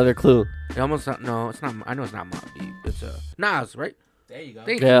 I need another clue. It almost no, it's not. I know it's not Mobb Deep. It's Nas, right? There you go.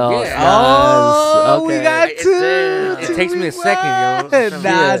 Thank Yeah. you. Yeah. Oh, Okay. we got It's, two. it takes me a second, yo.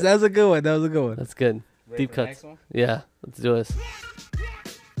 Nah, that was a good one. That was a good one. That's good. Ready Deep for the cuts. next one? Yeah, let's do this.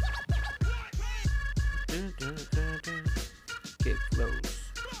 Kick flows.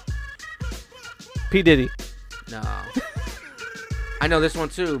 P Diddy. No. I know this one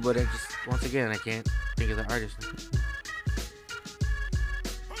too, but it just once again I can't think of the artist.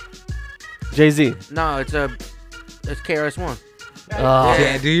 Jay-Z. No, it's KRS-One. Oh.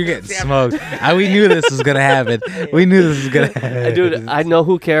 Yeah, dude, you're getting smoked. We knew this was gonna happen. We knew this was gonna happen. Dude, I know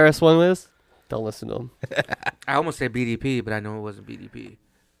who KRS-One is. Don't listen to him. I almost said BDP, but I know it wasn't BDP.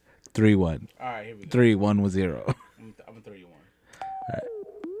 3-1. All right, here we go. 3-1 with 0. I'm a 3-1.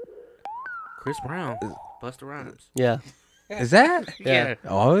 Chris Brown, Busta Rhymes. Yeah. Is that? Yeah.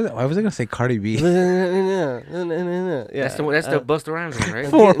 Oh, I was gonna say Cardi B. Yeah. That's the Busta Rhymes one, right?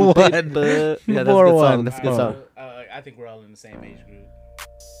 4-1. Yeah, that's a good 4-1. song. That's a good song. I think we're all in the same age group.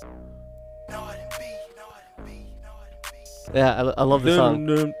 Yeah, I love the song.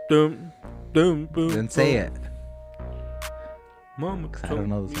 Then say it. Mama, 'Cause I don't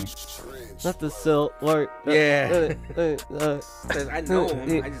know this one. Not the silk work. Yeah. I know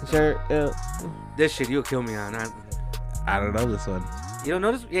him. I just Sure. Yeah. this shit you'll kill me on. I don't know this one. You don't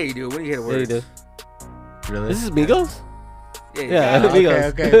know this? Yeah, you do. When you hear the Yeah, you words. do. Really? This is Migos? Yeah. Yeah. Okay,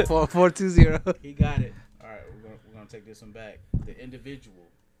 Migos. okay. 4-2-0. He got it. All right, we're gonna take this one back. The individual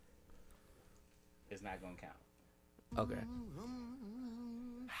is not gonna count. Okay.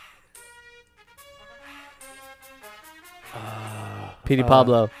 Petey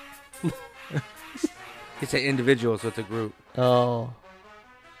Pablo. It's an individual, so it's a group. Oh.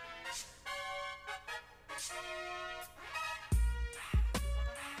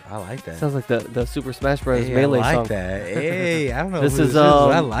 I like that. Sounds like the Super Smash Bros. Hey, Melee I like song. that. Hey, I don't know. This who is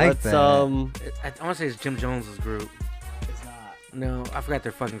but I like what's, that. I want to say it's Jim Jones's group. It's not. No, I forgot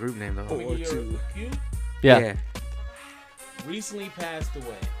their fucking group name though. Can we give you a cue? Yeah. Recently passed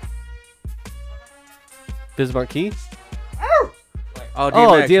away. Biz Marquee? Oh, Oh,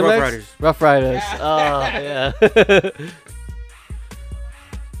 DMX, DMX? Rough Riders. Rough Riders. Oh, yeah.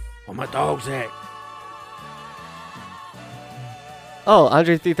 Where my dog's at? Oh,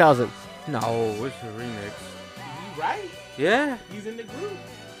 Andre 3000. No, it's a remix. You right? Yeah. He's in the group.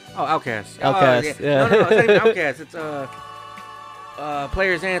 Oh, Outkast. Outkast, Oh, yeah. No, it's not even Outkast. It's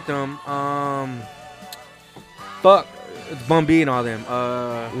Players Anthem. Fuck. It's Bun B and all them.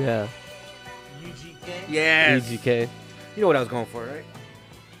 Yeah. UGK. Yes. EGK. You know what I was going for, right?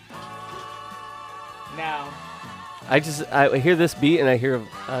 Now, I hear this beat and I hear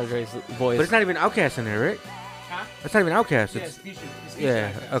Andre's voice. But it's not even Outkast in there, right? huh? It's not even Outkast. Yeah, It's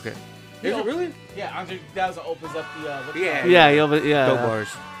yeah. okay. He Is it op- really? Yeah, Andre 3000 opens up the. What you Yeah. call it? Yeah, yeah. Dope bars.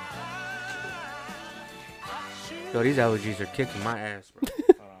 Yo, these allergies are kicking my ass, bro.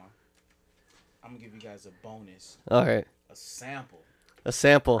 Hold on. I'm gonna give you guys a bonus, All right. a sample. A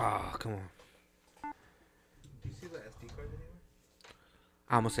sample. Oh, come on.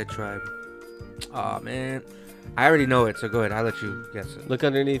 I almost said Tribe. Oh man, I already know it, so go ahead. I'll let you guess it. Look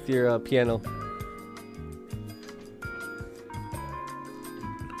underneath your piano.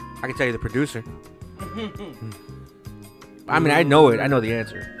 I can tell you the producer. I mean, I know it. I know the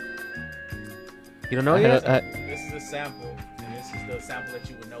answer. You don't know it yet? This is a sample, and this is the sample that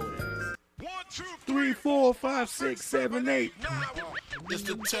you would know it as. 3, 4, 5, 6, 7, 8. It's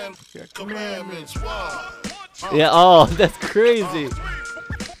the 10 commandments. Wow. Yeah. Oh, that's crazy.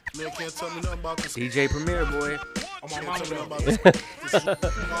 Man can't tell me nothing about this. DJ Premier, boy. Oh, my Can't mama tell me nothing knows. about this. This is my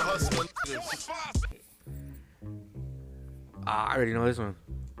hustling. I already know this one.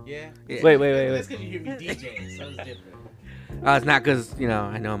 Yeah. Yeah. Wait. That's because you hear me DJing, so it's different. It's not because,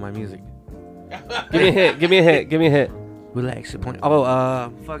 I know my music. Give me a hint. Give me a hint. Relax your point.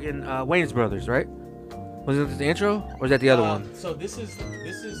 Oh, fucking Wayne's Brothers, right? Was it the intro? Or is that the other one? So this is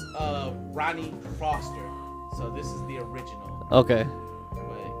Ronnie Foster. So this is the original, Okay.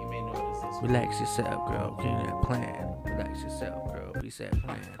 but you may know it as this one. Relax yourself, girl. Give me that plan. Relax yourself, girl. Be sad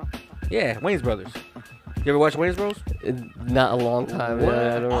plan. Yeah, Wayne's Brothers. You ever watch Wayne's Bros? Not a long time. What?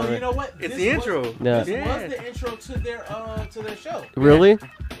 Yeah, I don't Oh, remember. you know what? It's This the was- intro. Yeah. This was the intro to their show. Really?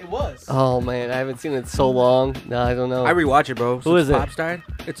 It was. Oh man, I haven't seen it so long. No, I don't know. I rewatch it, bro. Who is it? Pops died.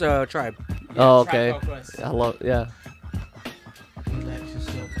 It's Tribe. Oh, Tribe okay. Called Quest. I love. Yeah.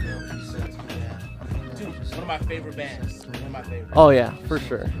 Dude, one of my favorite bands. One of my favorites. Oh yeah, for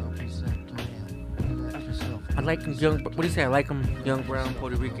sure. I like him young. What do you say? I like him young, brown,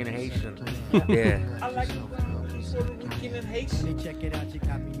 Puerto Rican, and Haitian. Yeah. I like the Puerto Rican and Haitian. Check it out, you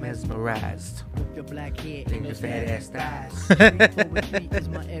got me Mesmerized. with your black hair Think and your your fat ass thighs. thighs. Poetry is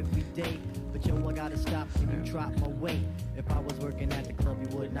my everyday, but yo, I gotta stop when you drop my weight. If I was working at the club,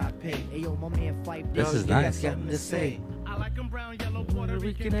 you would not pay. Hey yo, my man Fife, This is he got nice. something to say. I like them brown, yellow, Puerto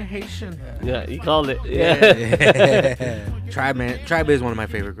Rican and Haitian. Yeah, you called it. Yeah. Tribe, man. Tribe is one of my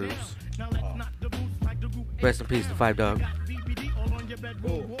favorite groups. Rest in peace to Five Dog.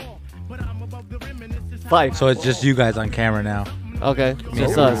 Five. So it's just you guys on camera now. Okay, Me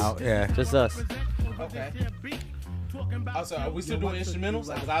just and us. out, yeah. Just us. Okay. Also, are we still doing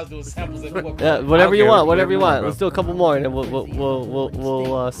instrumentals? Because I was doing samples. Yeah, whatever you care. want, whatever you want. Bro. Let's do a couple more, and then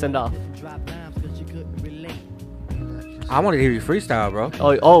we'll send off. Drop rhymes 'cause you couldn't relate. I want to hear you freestyle, bro.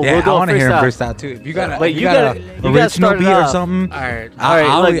 Oh, Yeah, we'll do I a want to hear him freestyle. freestyle too. If you got, Wait, if you got gotta- a you gotta original start it beat or off. something, All right.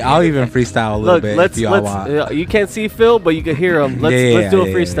 Alright, I'll even freestyle a little Look, bit let's if y'all want. you can't see Phil, but you can hear him. Let's do a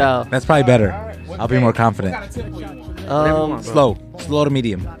freestyle. That's probably better. I'll be more confident. want, bro. Slow to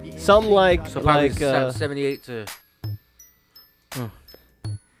medium. Something like So probably 78 to.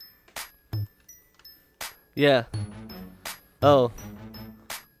 yeah. Oh.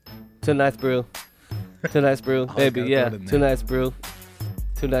 Tonight's brew. Tonight's brew, I baby. gotta Yeah. throw it in there. Tonight's brew.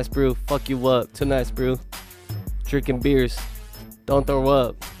 Tonight's brew. Fuck you up. Tonight's brew. Drinking beers. Don't throw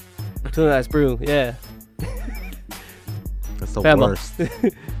up. Tonight's brew. Yeah. That's the Famo. worst.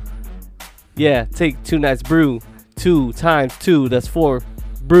 Yeah. Take tonight's brew. 2 times 2. That's 4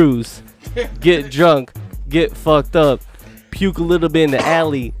 brews. Get drunk. Get fucked up. Puke a little bit in the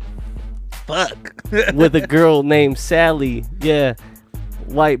alley. Fuck. With a girl named Sally. Yeah.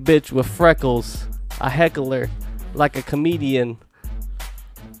 White bitch with freckles. I heckle her like a comedian.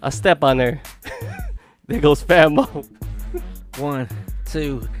 I step on her. There goes Famo. 1,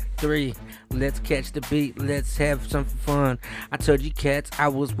 2, 3. Let's catch the beat. Let's have some fun. I told you cats I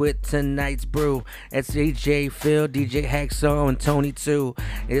was with tonight's brew. It's DJ Phil, DJ Hacksaw, and Tony too.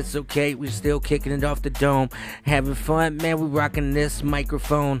 It's okay, we still kicking it off the dome. Having fun, man, we rocking this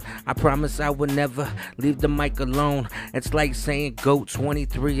microphone. I promise I will never leave the mic alone. It's like saying GOAT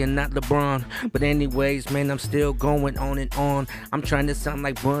 23 and not LeBron. But anyways, man, I'm still going on and on. I'm trying to sound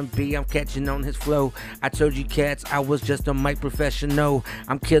like Bun B, I'm catching on his flow. I told you cats I was just a mic professional.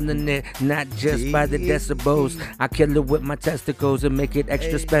 I'm killing it, not just by the decibels. I kill it with my testicles and make it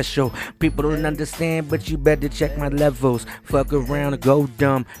extra special. People don't understand, but you better check my levels. Fuck around and go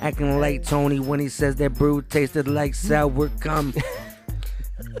dumb, acting like Tony when he says that brew tasted like sour cum.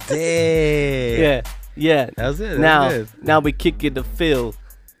 Damn. Yeah. That was it. Now we kicking the Phil.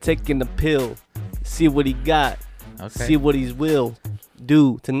 Taking the pill. See what he got. Okay. See what he's will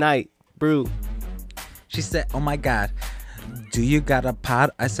do tonight. Brew. She said, "Oh my God, do you got a pod?"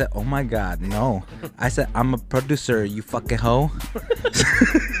 I said, "Oh my God, no." I said, "I'm a producer, you fucking hoe."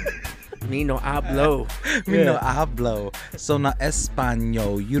 Me no hablo. Me no hablo. So na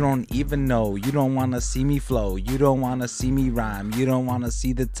español. You don't even know. You don't want to see me flow. You don't want to see me rhyme. You don't want to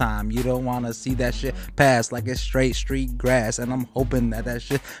see the time. You don't want to see that shit pass like it's straight street grass. And I'm hoping that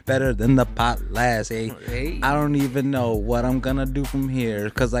shit better than the pot last. Hey, I don't even know what I'm gonna do from here,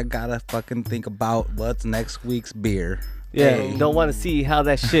 because I gotta fucking think about what's next week's beer. Yeah, Hey. don't want to see how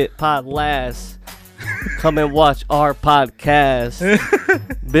that shit pod lasts. Come and watch our podcast.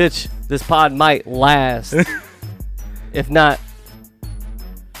 Bitch, this pod might last. If not,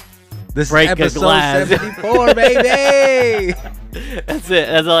 This Break is a episode glass. 74, baby. that's it.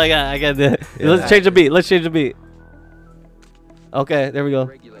 That's all I got. I got that. Let's change the beat. Let's change the beat. Okay, there we go.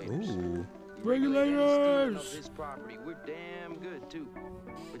 Ooh. Regulators. This property, we're damn good too.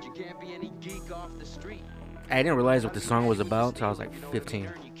 But you can't be any geek off the street. I didn't realize what the song was about until I was like 15.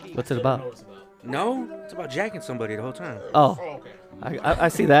 What's it about? No, it's about jacking somebody the whole time. Oh, Okay. I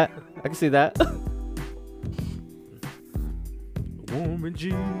see that. I can see that. Woman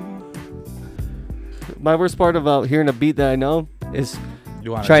G. My worst part about hearing a beat that I know is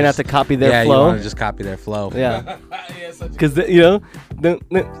You wanna trying just- not to copy their yeah, you flow. want to just copy their flow. Yeah, Yeah, such a- because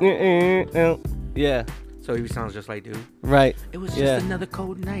yeah, So he sounds just like dude. right. It was Yeah. just another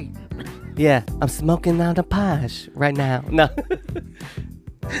cold night. Yeah, I'm smoking on the posh right now. No.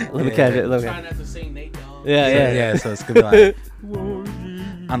 Let me catch it. Let me. Trying not to sing Nate Dogg. Yeah, yeah, Yeah, so it's gonna be like,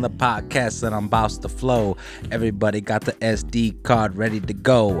 on the podcast and I'm about to flow. Everybody got the SD card ready to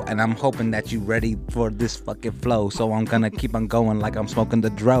go, and I'm hoping that you ready for this fucking flow. So I'm gonna keep on going like I'm smoking the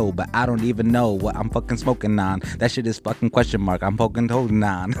dro, but I don't even know what I'm fucking smoking on. That shit is fucking question mark. I'm fucking holding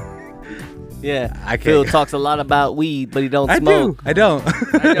on. Yeah, I can't. Phil talks a lot about weed, but he don't smoke. I don't.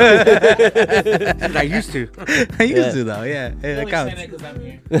 I used to. I used to though. Yeah, that counts.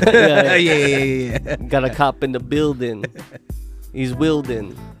 Yeah. Got a cop in the building. He's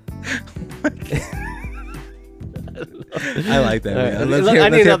wielding. I like that. Man. Look, I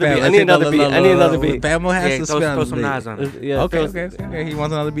need another beat. I need another beat. Famo has to spin throw on some the Nas on it. beat. Okay. He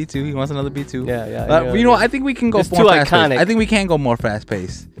wants another beat too. Yeah. But you know what? I think we can go It's more too fast paced. iconic. I think we can go more fast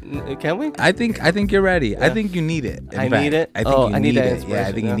paced. Can we? I think you're ready. I think you need it. I need it? I think Oh, you I need that it. Yeah, I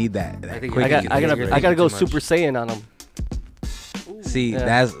inspiration, think yeah. you need that. I gotta go Super Saiyan on him. See,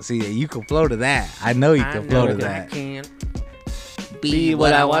 Yeah. you can flow to that. I know you can flow to I that. can. Be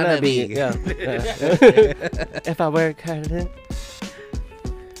what I wanna be. Yeah. If I work harder.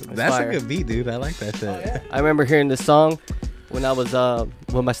 That's fire. a good beat, dude. I like that shit. I remember hearing this song when I was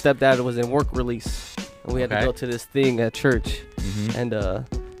when my stepdad was in work release, and we had to Okay. go to this thing at church Mhm. and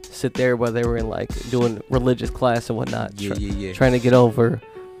sit there while they were in like doing religious class and whatnot, Yeah. trying to get over,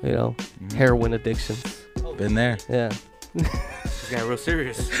 Mhm. heroin addictions. Been there. Yeah. This got real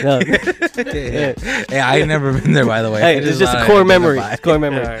serious. No. Yeah. Hey, I ain't never been there, by the way. Hey, it's just a core memory. It's core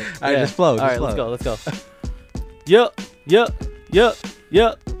memory. Alright. All right, just flow. All right, let's go.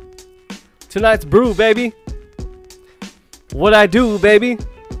 Yup. Tonight's brew, baby. What I do, baby.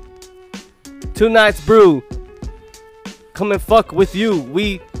 Tonight's brew. Come and fuck with you.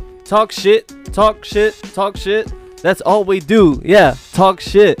 We talk shit. That's all we do. Yeah, talk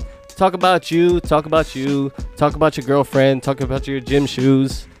shit. Talk about you. Talk about your girlfriend. Talk about your gym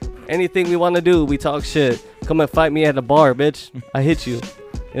shoes. Anything we want to do, we talk shit. Come and fight me at the bar, bitch. I hit you.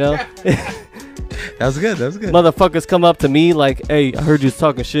 You know? That was good. Motherfuckers come up to me like, hey, I heard you was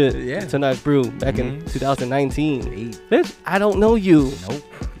talking shit. Yeah. Tonight's brew back in Mhm. 2019. Hey. Bitch, I don't know you. Nope.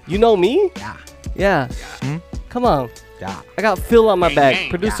 You know me? Yeah. Yeah. Hmm? Come on. Yeah. I got Phil on my back.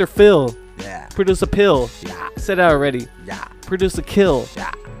 Producer Phil. Yeah. Producer Pill. Yeah. Said that already. Yeah. Producer Kill.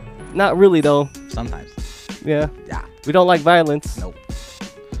 Yeah. Not really though. Sometimes. Yeah. Yeah. We don't like violence. Nope.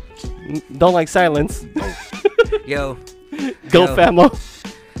 Don't like silence. Yo. Go Yo. Famo.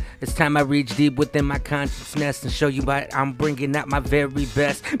 It's time I reach deep within my consciousness and show you why I'm bringing out my very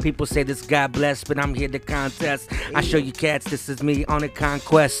best. People say this God bless, but I'm here to contest. I show you cats, this is me on a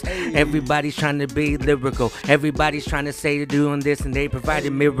conquest. Everybody's trying to be lyrical. Everybody's trying to say they're doing this and they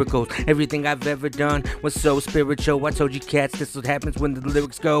provided miracles. Everything I've ever done was so spiritual. I told you cats, this is what happens when the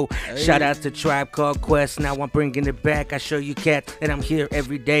lyrics go. Shout out to Tribe Called Quest. Now I'm bringing it back. I show you cats and I'm here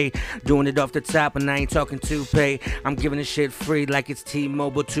every day. Doing it off the top and I ain't talking to pay. I'm giving this shit free like it's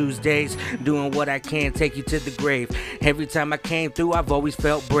T-Mobile Tuesdays. Doing what I can, take you to the grave. Every time I came through, I've always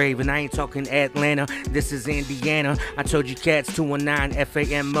felt brave. And I ain't talking Atlanta, this is Indiana. I told you cats, 219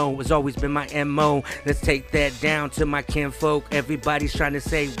 FAMO has always been my MO. Let's take that down to my kinfolk. Everybody's trying to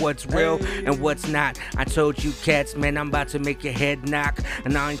say what's real and what's not. I told you cats, man, I'm about to make your head knock.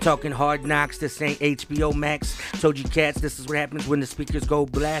 And I ain't talking Hard Knocks, this ain't HBO Max. Told you cats, this is what happens when the speakers go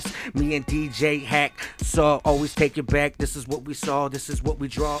blast. Me and DJ Hacksaw always take it back. This is what we saw, this is what we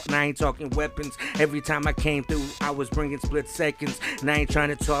draw. And I ain't talking weapons. Every time I came through, I was bringing split seconds. And I ain't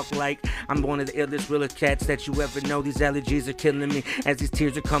trying to talk like I'm one of the illest, realest cats that you ever know. These allergies are killing me as these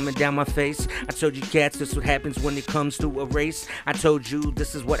tears are coming down my face. I told you cats, this is what happens when it comes to a race. I told you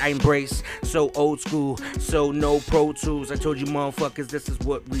this is what I embrace. So old school, so no Pro Tools. I told you motherfuckers, this is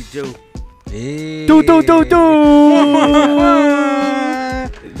what we do. Hey. Do.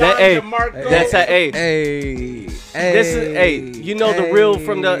 That, hey, that's a hey. Hey. This is hey. You know the real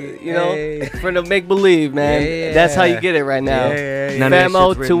from the from the make believe, man. Yeah. That's how you get it right now. None of that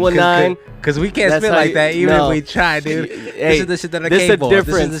Famo shit's 219. Because we can't That's spit how like you- that even no. if we try, dude. Hey, This is the shit that I this came a for.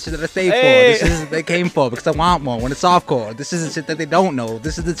 difference. This is the shit that I stayed Hey. for. This is what they came for because I want more when it's softcore. This is the shit that they don't know.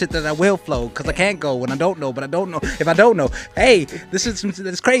 This is the shit that I will flow because I can't go when I don't know, but I don't know if I don't know. Hey, this is some shit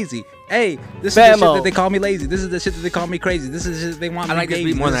that's crazy. Hey, this is the shit Famo. that they call me lazy. This is the shit that they call me crazy. This is the shit that they want me I like this fugazi.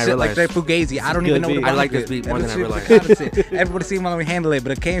 beat more than This I is shit like realized. they're fugazi. I don't Good even know what beat. to I like call this it. beat more than I Everybody realized. see it. Everybody see me handle it,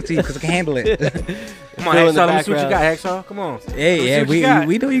 but I can't see because I can handle it. Come on, Phil in the Hacksaw, let me see what you got, background. Hacksaw. Come on. Hey, yeah, Let's see what you got.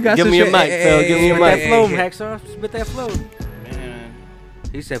 we know you got Give some me your shit. mic, Phil. Give me your Spit mic. that flow, Hacksaw. Spit that flow. Man.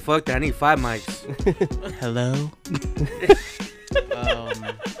 He said, fuck that, I need 5 mics. Hello.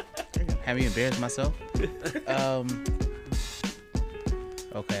 Have me embarrassed myself.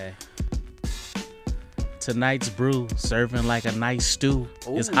 Okay. Tonight's brew serving like a nice stew.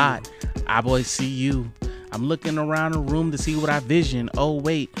 It's hot. I boys see you. I'm looking around the room to see what I vision. Oh,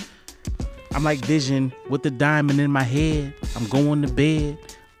 wait. I'm like Vision with the diamond in my head. I'm going to bed.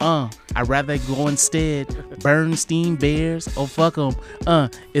 I'd rather go instead. Bernstein Bears. Oh, fuck them.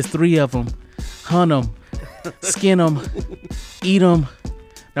 It's 3 of them. Hunt them. Skin them. Eat them.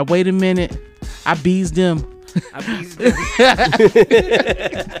 Now, wait a minute. I bees them.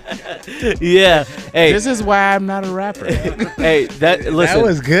 Yeah. Hey, This is why I'm not a rapper. hey, listen. That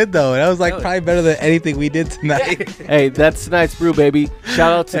was good though. That was like probably better than anything we did tonight. Hey, that's tonight's brew, baby.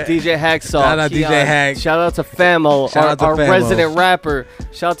 Shout out to DJ Hacksaw. Shout out DJ Hack. Shout out to Famo, Shout out to our Famo. resident rapper.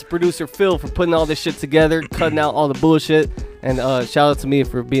 Shout out to producer Phil for putting all this shit together, cutting out all the bullshit. And shout out to me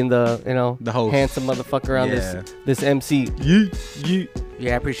for being the The host. handsome motherfucker on Yeah. this MC.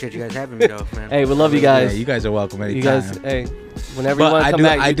 Yeah, I appreciate you guys having me though, man. Hey, we love you Yeah, guys. you guys are welcome anytime. You guys, hey, whenever you But want to come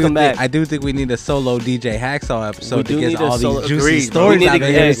back, you come back. I do think we need a solo DJ Hacksaw We episode do to need get a all solo- these juicy Agreed, bro. stories We need out to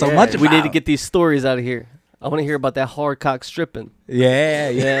there. get- There's so yeah, much we need to about. get these stories out of here. I want to hear about that hard cock stripping. Yeah,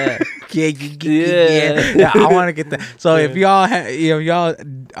 Yeah. yeah. I want to get that. So if y'all, y'all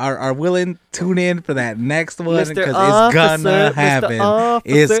are willing, tune in for that next one Mr. because it's Officer, gonna Mr. happen. Officer.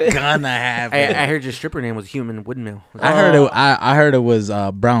 It's gonna happen. I heard your stripper name was Human Woodmill. I heard it. I heard it was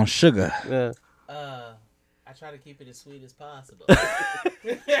Brown Sugar. Yeah. I try to keep it as sweet as possible.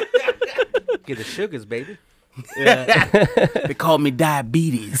 Get the sugars, baby. Yeah. They call me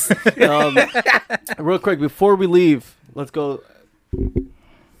diabetes. Real quick, before we leave, let's go.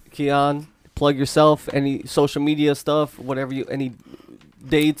 Keon, plug yourself. Any social media stuff, whatever any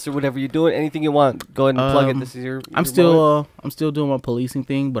dates or whatever you're doing, anything you want. Go ahead and plug it. This is your. I'm still doing my policing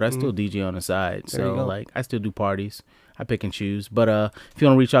thing, but I still DJ on the side. There you So go. like I still do parties. I pick and choose. But if you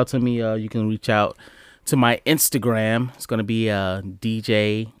want to reach out to me, you can reach out to my Instagram. It's gonna be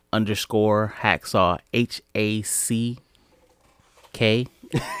DJ _ Hacksaw HACK SAW.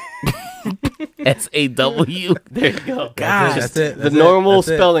 There you go. Gosh, That's it. The normal That's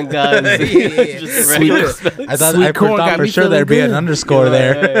it. spelling, guys. Just regular spelling. I thought Sweet I corn thought got for me sure feeling there'd be an good. underscore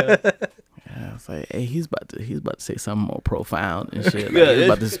there. I was like, hey, he's about to say something more profound and shit. Like, Yeah, he's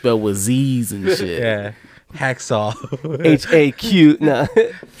about to spell with Z's and shit. Yeah, Hacksaw. HAQ. Nah.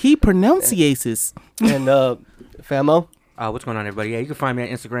 He pronunciates. And Famo. What's going on, everybody? Yeah, you can find me on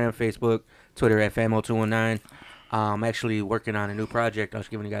Instagram, Facebook, Twitter at Famo219. I'm actually working on a new project. I was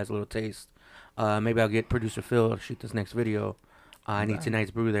giving you guys a little taste. Maybe I'll get producer Phil to shoot this next video. I need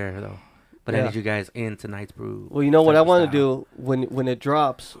tonight's brew there though, but I Yeah. need you guys in tonight's brew. Well, you know what I type of want to style. do when it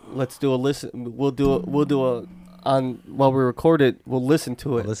drops. Let's do a listen. We'll do a on while we record it. We'll listen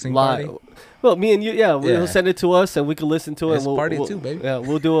to it listening live. party? Well, me and you, yeah, Yeah. he'll send it to us and we can listen to it. It's and party we'll, too, baby. Yeah,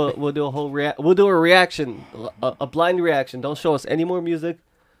 we'll do a whole we'll do a reaction, a blind reaction. Don't show us any more music.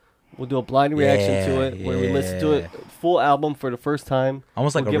 We'll do a blind reaction to it where we listen to it full album for the first time.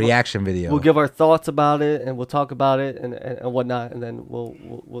 Almost like We'll a give reaction video. We'll give our thoughts about it and we'll talk about it and whatnot, and then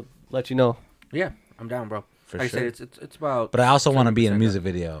we'll let you know. Yeah, I'm down, bro. For like sure. I said, it's about. But I also want to be in a 70% music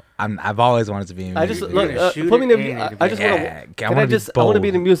video. I've always wanted to be in a I music just video. look. You're gonna shoot Put me in it the. and I just Yeah, want I to. wanna Can I be just? I want to be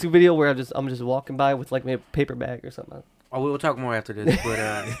in a bold. music video where I'm just walking by with like maybe a paper bag or something. Oh, we'll talk more after this.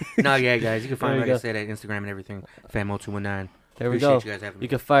 But no, yeah, guys, you can find There me, you like I go. said, at Instagram and everything. Famo219. There we Appreciate go. you guys having me. You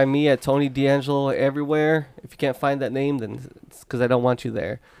can find me at Tony D'Angelo everywhere. If you can't find that name, then it's because I don't want you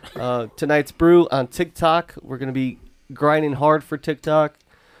there. Tonight's brew on TikTok. We're gonna be grinding hard for TikTok.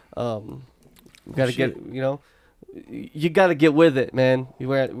 We gotta get you gotta get with it, man.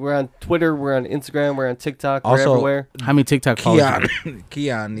 We're on Twitter, we're on Instagram, we're on TikTok, we're Also, everywhere. How many TikTok followers?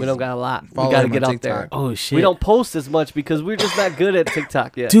 Keon. We don't got a lot. We Follow gotta him get on out there. TikTok. Oh shit. We don't post as much because we're just not good at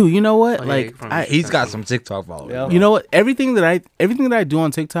TikTok yet. Dude, you know what? Oh, yeah, like you can find me. He's got some TikTok followers. Yeah. you know what? Everything that I do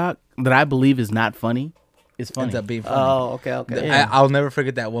on TikTok that I believe is not funny is funny. Ends up being funny. Oh, okay. Yeah. I'll never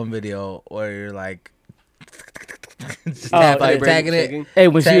forget that one video where you're like, just Oh, tapping it, vibrating, tagging it. shaking. Hey,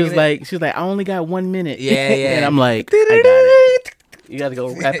 when she Tagging was it. like, I only got 1 minute. Yeah, yeah. And I'm like, I got it. You gotta go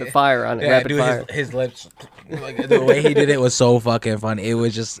rapid fire on it. Yeah, rapid dude, fire. his lips, like, the way he did it was so fucking funny. It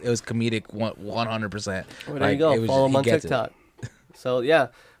was comedic 100%. Well, there you go. Follow him on gets it. TikTok. So yeah,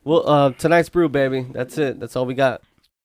 well, tonight's brew, baby. That's it. That's all we got.